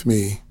have them with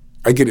me,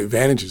 I get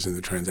advantages in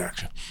the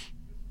transaction.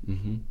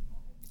 And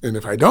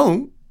if I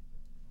don't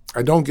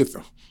get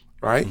them,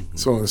 right?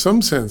 So in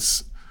some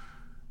sense,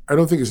 I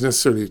don't think it's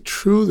necessarily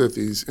true that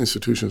these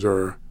institutions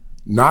are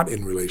not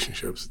in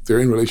relationships. They're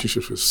in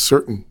relationships with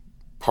certain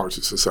parts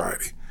of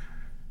society,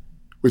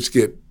 which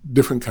get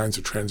different kinds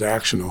of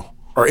transactional,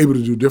 are able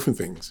to do different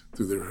things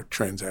through their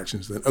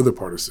transactions than other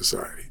part of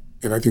society.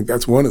 And I think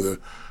that's one of the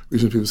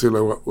reasons people say,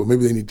 well,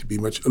 maybe they need to be a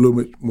little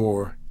bit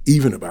more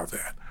even about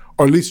that,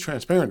 or at least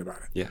transparent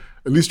about it. Yeah.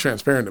 At least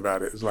transparent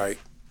about it is like,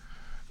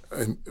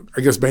 and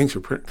I guess banks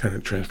are kind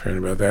of transparent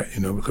about that,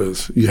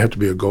 because you have to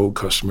be a gold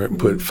customer and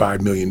put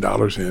 $5 million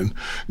in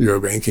your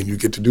bank and you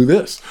get to do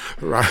this,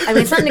 right? I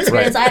mean, it's not an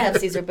experience I have,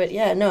 Ceasar, but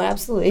yeah, no,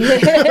 absolutely.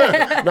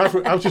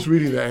 I was just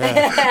reading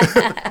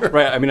that.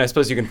 Right. I mean, I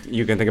suppose you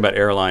can think about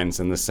airlines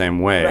in the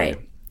same way. Right.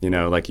 They're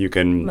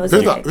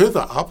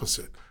the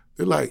opposite.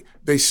 They're like,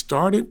 they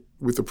started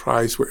with the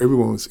price where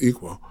everyone was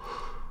equal.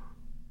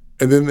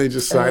 And then they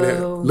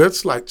decided,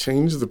 let's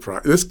change the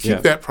price. Let's keep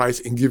that price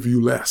and give you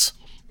less.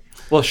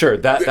 Well, sure,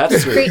 that's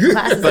true.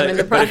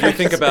 But if you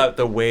think about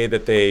the way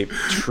that they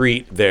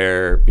treat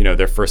their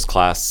first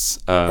class,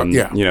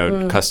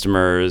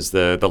 customers,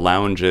 the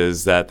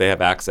lounges that they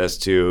have access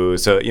to,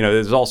 so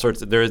there's all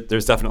sorts.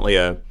 There's definitely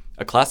a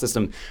class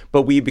system,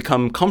 but we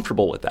become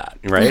comfortable with that,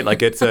 right?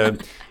 Like it's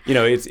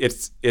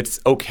it's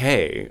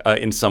okay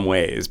in some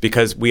ways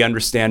because we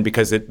understand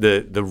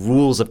the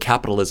rules of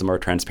capitalism are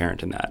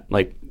transparent in that.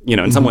 Like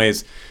in some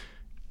ways,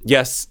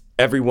 yes,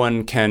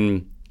 everyone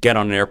can get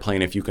on an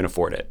airplane if you can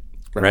afford it.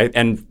 Right.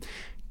 And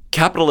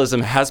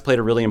capitalism has played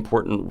a really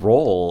important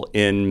role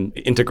in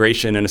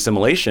integration and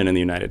assimilation in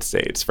the United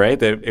States.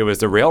 Right. It was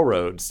the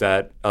railroads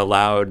that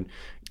allowed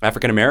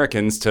African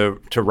Americans to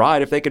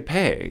ride if they could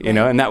pay,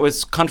 and that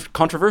was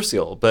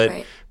controversial. But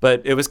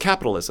it was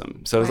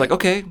capitalism. So it was like,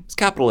 OK, it's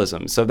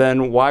capitalism. So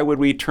then why would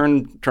we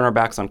turn our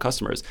backs on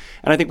customers?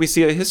 And I think we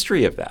see a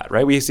history of that.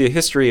 Right. We see a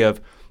history of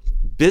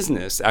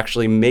business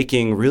actually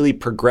making really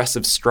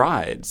progressive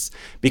strides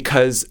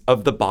because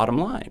of the bottom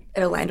line.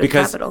 It aligned with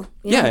capital.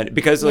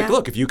 Because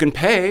look, if you can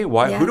pay,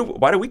 why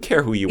do we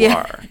care who you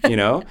are?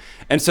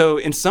 And so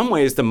in some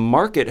ways, the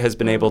market has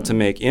been able to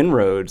make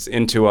inroads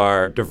into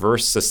our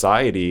diverse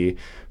society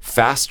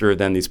faster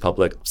than these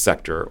public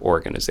sector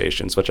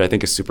organizations, which I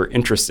think is super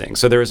interesting.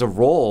 So there is a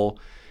role.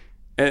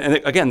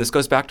 And again, this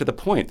goes back to the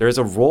point. There is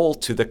a role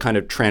to the kind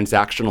of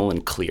transactional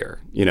and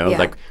clear,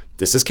 like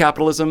this is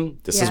capitalism.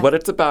 This is what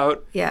it's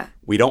about. Yeah.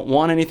 We don't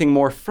want anything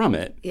more from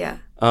it. Yeah.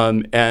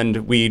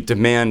 And we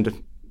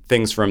demand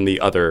things from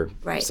the other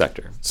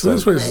sector. So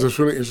this raises this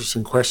really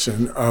interesting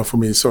question for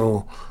me.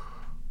 So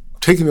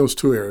taking those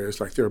two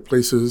areas, like there are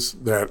places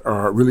that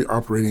are really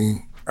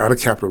operating out of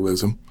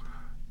capitalism.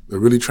 They're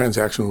really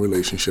transactional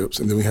relationships.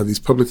 And then we have these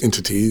public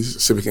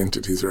entities, civic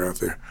entities that are out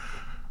there.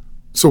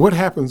 So what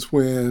happens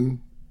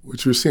when,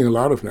 which we're seeing a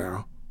lot of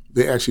now,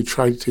 they actually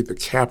try to take the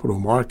capital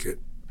market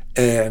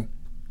and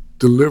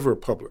deliver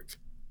public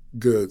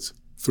goods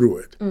through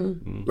it,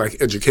 like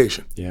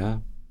education. Yeah.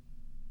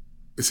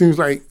 It seems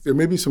like there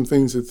may be some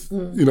things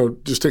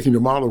that, just taking your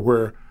model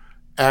where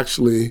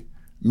actually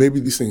maybe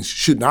these things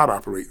should not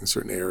operate in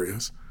certain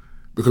areas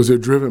because they're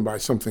driven by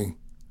something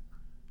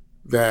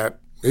that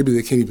maybe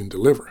they can't even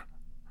deliver.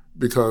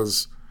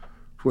 Because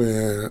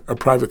when a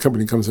private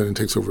company comes in and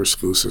takes over a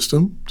school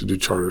system to do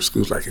charter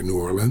schools like in New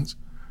Orleans,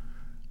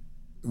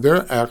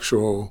 their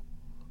actual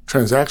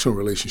transactional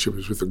relationship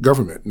is with the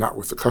government, not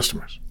with the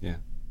customers. Yeah.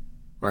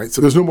 Right? So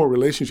there's no more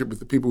relationship with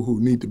the people who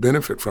need to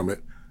benefit from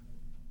it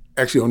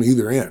actually on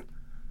either end.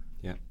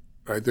 Yeah.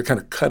 Right? They're kind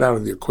of cut out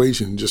of the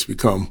equation and just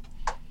become,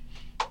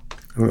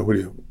 I don't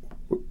know,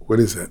 what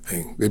is that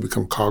thing? They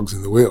become cogs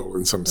in the wheel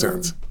in some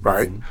sense,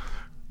 right?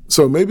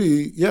 So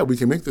maybe, we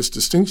can make this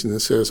distinction that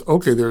says,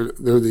 okay, there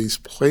are these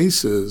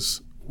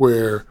places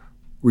where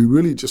we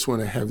really just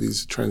want to have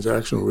these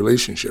transactional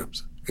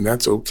relationships, and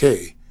that's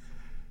okay.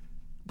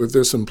 But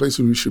there's some places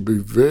we should be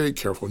very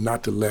careful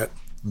not to let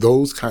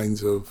those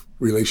kinds of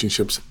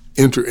relationships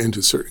enter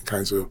into certain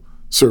kinds of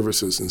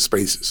services and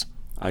spaces.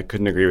 I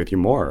couldn't agree with you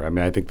more. I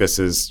mean, I think this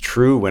is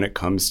true when it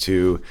comes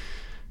to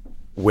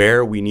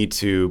where we need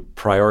to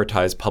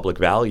prioritize public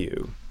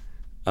value.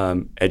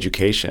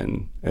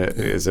 Education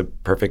is a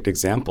perfect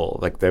example,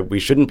 like that we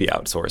shouldn't be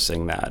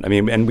outsourcing that. I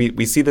mean, and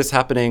we see this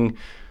happening,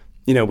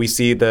 we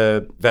see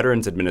the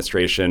Veterans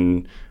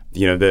Administration,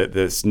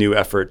 this new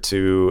effort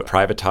to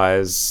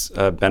privatize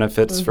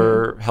benefits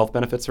for health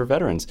benefits for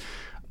veterans.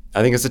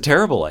 I think it's a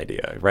terrible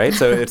idea, right?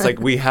 So it's like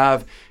we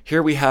have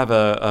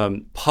a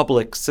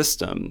public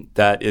system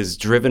that is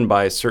driven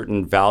by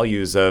certain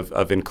values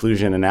of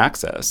inclusion and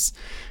access.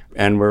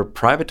 And we're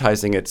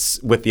privatizing it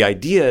with the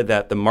idea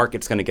that the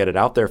market's going to get it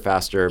out there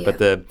faster, but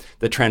the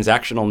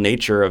transactional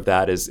nature of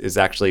that is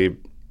actually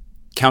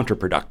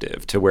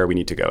counterproductive to where we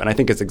need to go. And I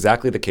think it's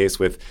exactly the case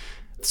with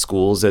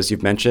schools, as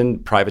you've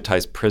mentioned.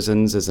 Privatized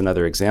prisons is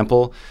another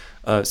example.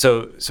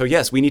 So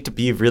yes, we need to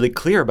be really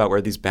clear about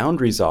where these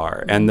boundaries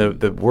are. And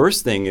the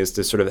worst thing is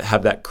to sort of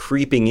have that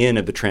creeping in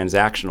of the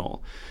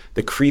transactional,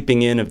 the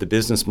creeping in of the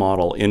business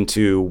model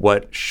into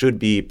what should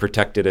be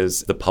protected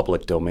as the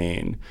public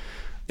domain.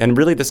 And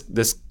really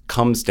this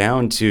comes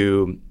down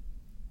to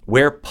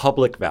where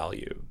public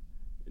value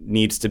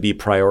needs to be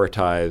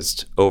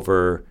prioritized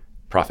over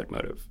profit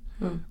motive.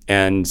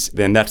 And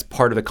then that's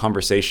part of the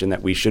conversation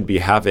that we should be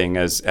having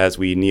as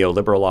we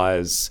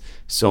neoliberalize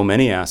so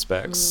many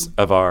aspects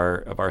of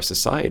our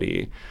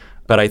society.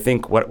 But I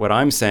think what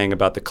I'm saying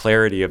about the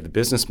clarity of the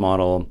business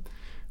model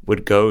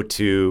would go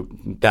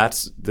to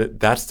that's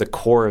the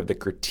core of the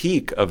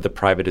critique of the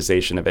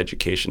privatization of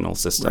educational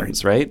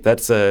systems, right?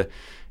 That's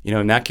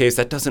in that case,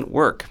 that doesn't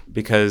work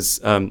because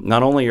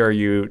not only are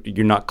you're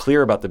not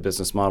clear about the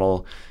business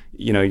model,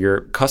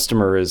 your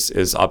customer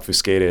is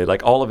obfuscated.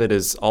 Like all of it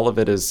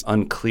is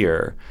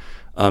unclear.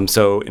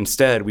 So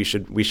instead, we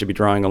should be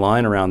drawing a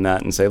line around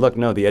that and say, look,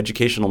 no, the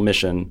educational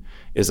mission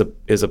is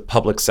a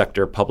public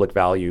sector, public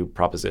value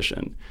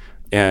proposition,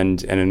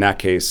 and in that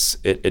case,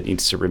 it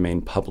needs to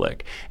remain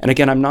public. And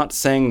again, I'm not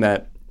saying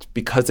that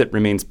because it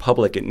remains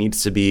public, it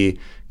needs to be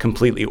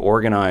completely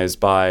organized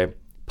by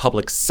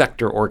public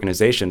sector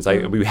organizations.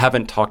 We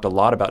haven't talked a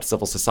lot about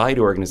civil society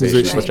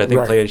organizations, which I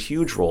think play a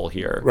huge role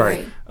here,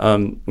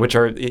 which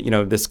are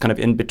this kind of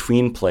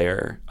in-between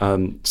player.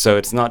 So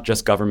it's not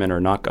just government or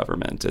not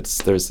government.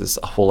 There's this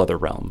whole other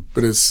realm.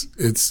 But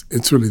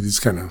it's really these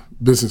kind of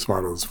business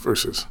models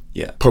versus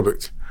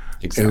public,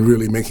 exactly. And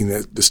really making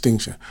that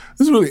distinction.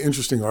 This is a really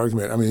interesting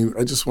argument. I mean,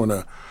 I just want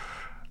to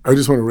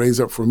raise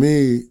up for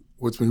me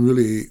what's been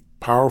really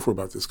powerful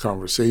about this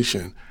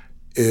conversation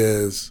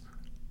is.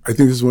 I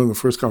think this is one of the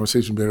first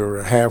conversations we've been able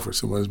to have where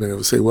someone's been able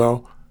to say,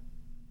 well,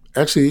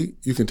 actually,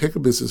 you can take a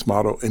business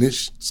model and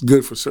it's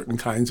good for certain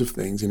kinds of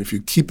things. And if you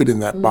keep it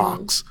in that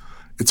box,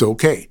 it's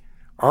okay.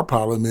 Our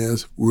problem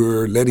is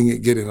we're letting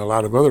it get in a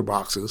lot of other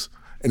boxes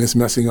and it's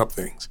messing up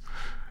things.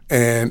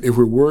 And if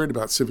we're worried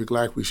about civic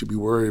life, we should be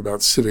worried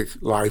about civic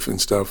life and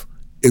stuff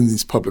in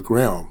these public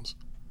realms.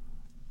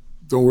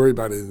 Don't worry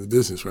about it in the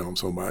business realm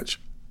so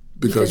much.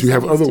 Because you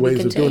have other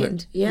ways of doing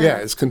it. Yeah,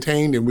 it's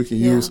contained, and we can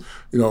use,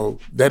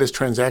 that is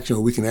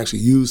transactional. We can actually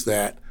use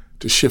that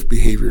to shift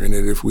behavior in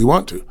it if we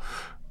want to.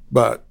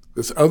 But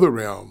this other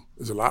realm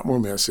is a lot more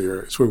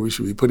messier. It's where we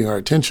should be putting our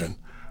attention,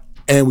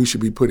 and we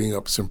should be putting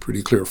up some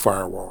pretty clear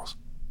firewalls.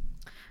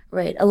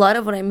 Right. A lot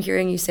of what I'm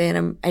hearing you say,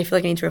 and I feel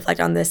like I need to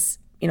reflect on this,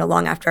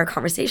 long after our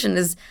conversation,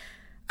 is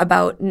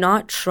about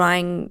not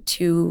trying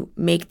to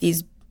make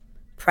these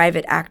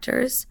private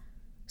actors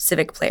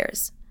civic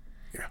players.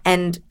 Yeah.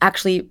 And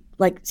actually,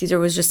 like Ceasar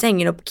was just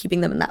saying,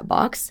 keeping them in that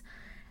box,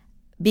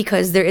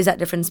 because there is that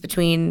difference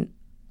between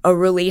a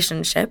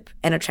relationship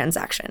and a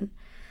transaction.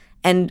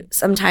 And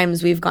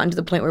sometimes we've gotten to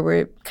the point where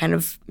we're kind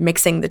of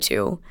mixing the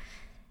two,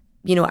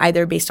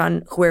 either based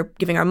on who we're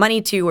giving our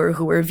money to or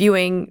who we're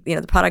viewing,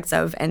 the products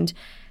of. And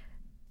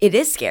it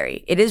is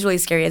scary. It is really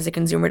scary as a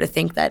consumer to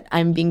think that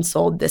I'm being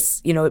sold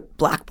this,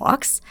 black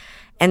box.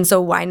 And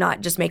so why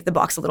not just make the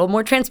box a little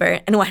more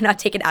transparent, and why not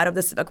take it out of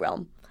the civic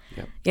realm?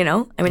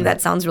 Yep.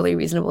 That sounds really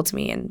reasonable to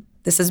me, and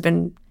this has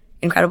been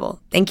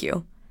incredible. Thank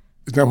you.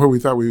 It's not where we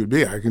thought we would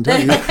be, I can tell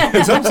you.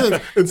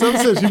 In some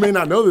sense, you may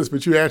not know this,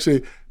 but you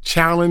actually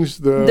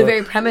challenged the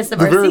very premise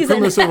of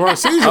our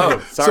season. Oh,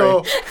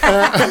 sorry. So,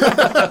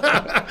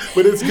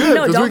 but it's good.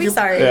 No, don't be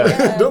sorry.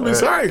 Yeah. Don't be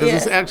sorry, because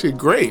it's actually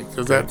great,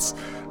 because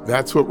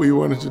that's what we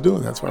wanted to do,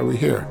 and that's why we're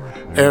here.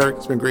 Eric,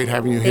 it's been great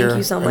having you here. Thank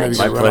you so much.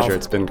 My pleasure.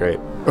 It's been great.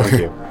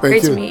 Thank you.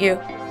 Great to meet you.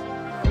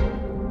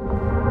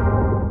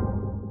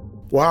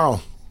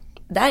 Wow.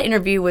 That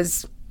interview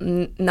was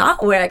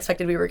not where I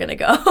expected we were going to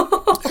go.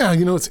 Yeah,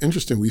 it's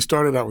interesting. We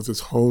started out with this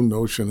whole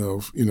notion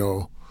of,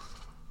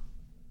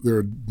 there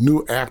are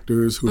new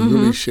actors who are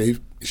really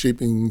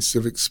shaping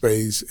civic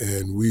space,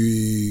 and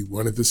we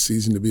wanted this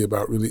season to be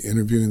about really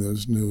interviewing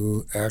those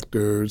new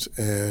actors.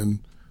 And,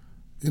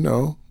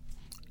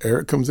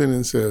 Eric comes in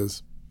and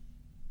says,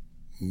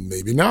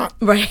 maybe not.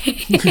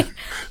 Right.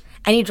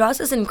 And he draws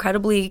this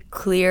incredibly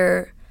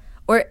clear,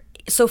 or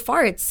so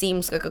far it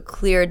seems like a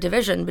clear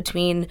division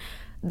between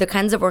the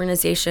kinds of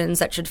organizations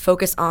that should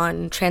focus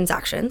on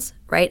transactions,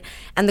 right?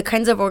 And the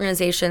kinds of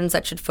organizations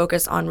that should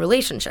focus on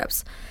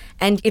relationships.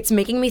 And it's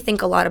making me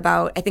think a lot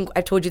about, I think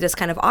I've told you this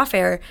kind of off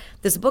air,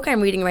 this book I'm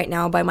reading right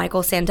now by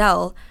Michael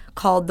Sandel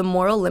called The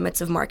Moral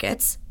Limits of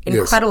Markets.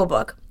 Incredible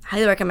book.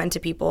 Highly recommend to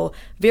people.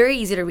 Very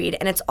easy to read.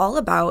 And it's all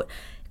about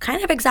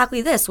kind of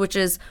exactly this, which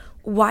is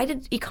why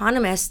did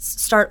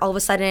economists start all of a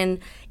sudden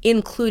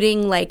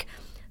including like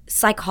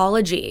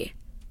psychology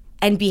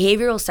and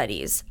behavioral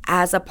studies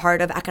as a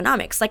part of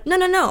economics? Like,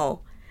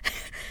 no.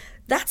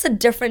 That's a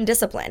different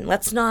discipline.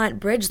 Let's not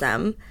bridge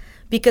them,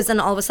 because then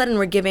all of a sudden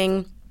we're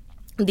giving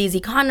these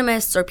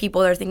economists or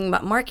people that are thinking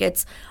about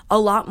markets a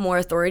lot more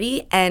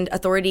authority, and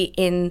authority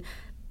in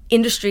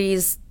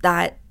industries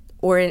that,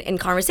 or in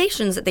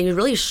conversations that they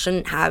really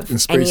shouldn't have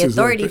any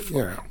authority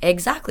for. Yeah.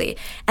 Exactly.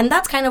 And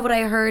that's kind of what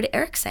I heard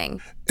Eric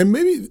saying. And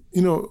maybe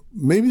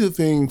the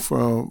thing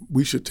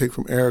we should take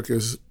from Eric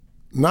is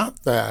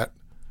not that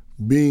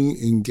being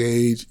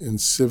engaged in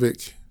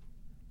civic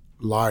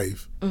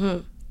life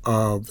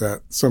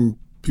that some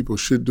people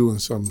should do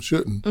and some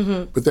shouldn't,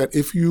 but that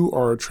if you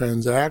are a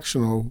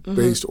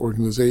transactional-based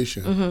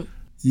organization,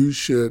 you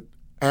should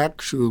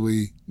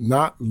actually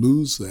not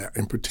lose that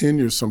and pretend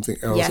you're something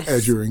else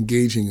as you're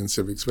engaging in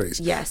civic space.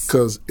 Yes.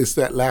 Because it's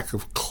that lack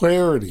of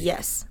clarity.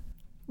 Yes.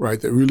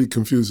 Right, that really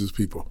confuses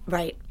people.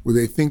 Right. Where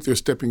they think they're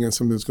stepping in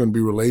something that's going to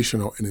be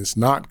relational and it's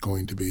not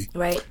going to be.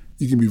 Right.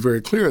 You can be very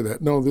clear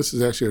that, no, this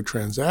is actually a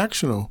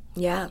transactional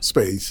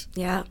space.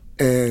 Yeah.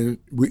 And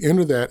we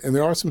enter that, and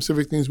there are some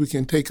civic things we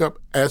can take up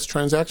as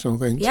transactional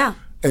things. Yeah.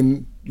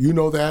 And you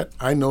know that,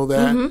 I know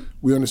that,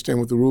 we understand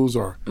what the rules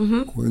are.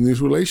 We're in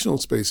these relational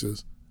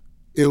spaces,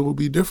 it will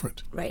be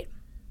different. Right.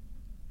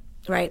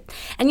 Right.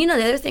 And the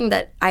other thing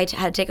that I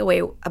had to take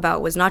away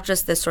about was not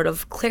just this sort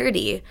of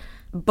clarity,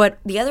 but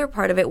the other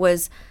part of it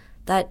was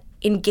that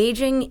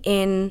engaging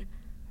in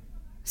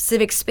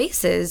civic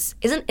spaces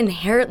isn't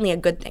inherently a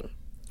good thing.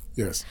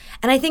 Yes.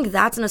 And I think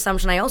that's an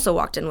assumption I also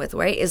walked in with,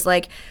 right? Is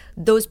like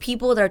those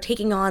people that are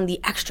taking on the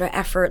extra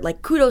effort,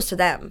 like kudos to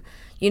them,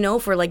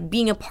 for like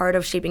being a part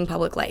of shaping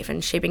public life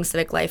and shaping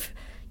civic life,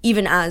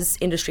 even as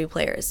industry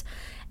players.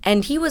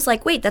 And he was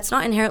like, wait, that's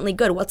not inherently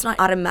good. Let's not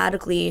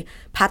automatically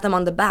pat them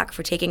on the back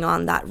for taking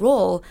on that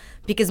role,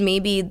 because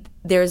maybe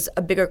there's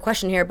a bigger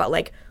question here about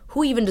like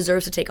who even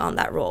deserves to take on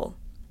that role.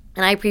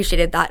 And I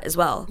appreciated that as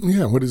well.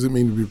 Yeah, what does it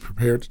mean to be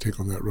prepared to take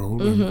on that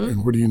role?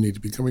 And where do you need to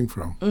be coming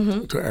from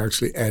to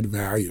actually add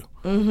value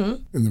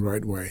in the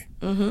right way?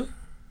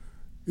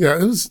 Yeah,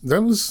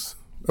 that was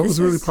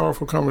a really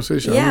powerful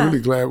conversation. Yeah. I'm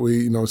really glad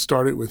we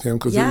started with him,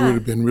 because it would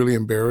have been really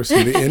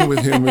embarrassing to end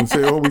with him and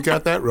say, oh, we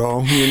got that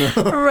wrong.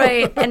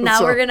 Right. And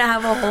now we're going to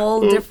have a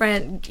whole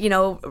different,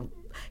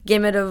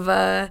 gamut of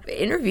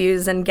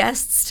interviews and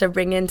guests to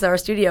bring into our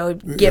studio,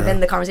 given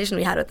the conversation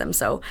we had with them.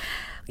 So,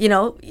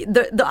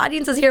 the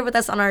audience is here with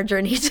us on our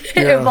journey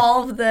to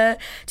evolve the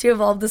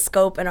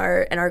scope and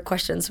our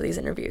questions for these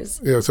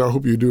interviews. Yeah, so I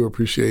hope you do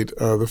appreciate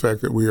the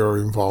fact that we are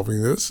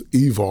evolving this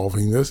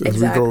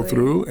as we go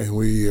through, and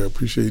we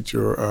appreciate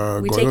your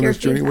going on this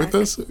journey with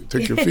us.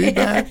 Take your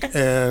feedback,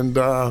 and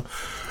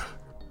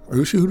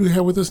Ayushi, who do we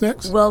have with us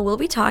next? Well, we'll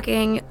be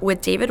talking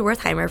with David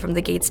Wertheimer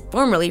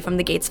formerly from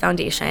the Gates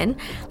Foundation,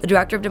 the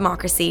Director of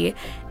Democracy,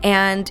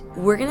 and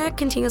we're going to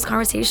continue this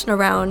conversation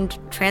around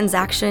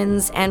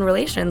transactions and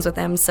relations with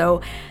him,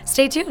 so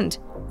stay tuned.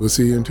 We'll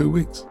see you in 2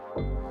 weeks.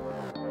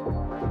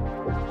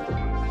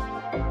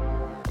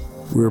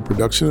 We're a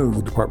production of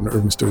the Department of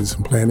Urban Studies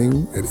and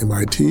Planning at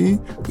MIT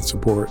with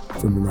support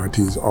from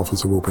MIT's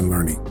Office of Open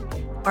Learning.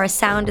 Our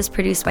sound is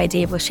produced by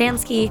Dave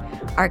Lashansky,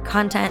 our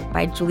content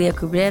by Julia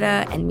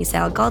Cabrera and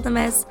Misael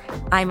Galdames.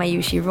 I'm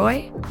Ayushi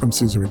Roy. I'm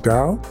Ceasar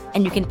McDowell.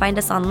 And you can find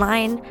us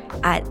online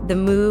at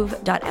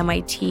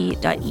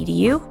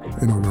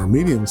themove.mit.edu. And on our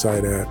Medium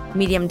site at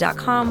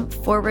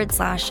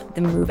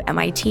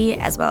medium.com/themovemit,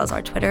 as well as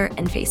our Twitter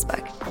and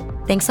Facebook.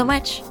 Thanks so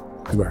much.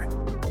 Goodbye.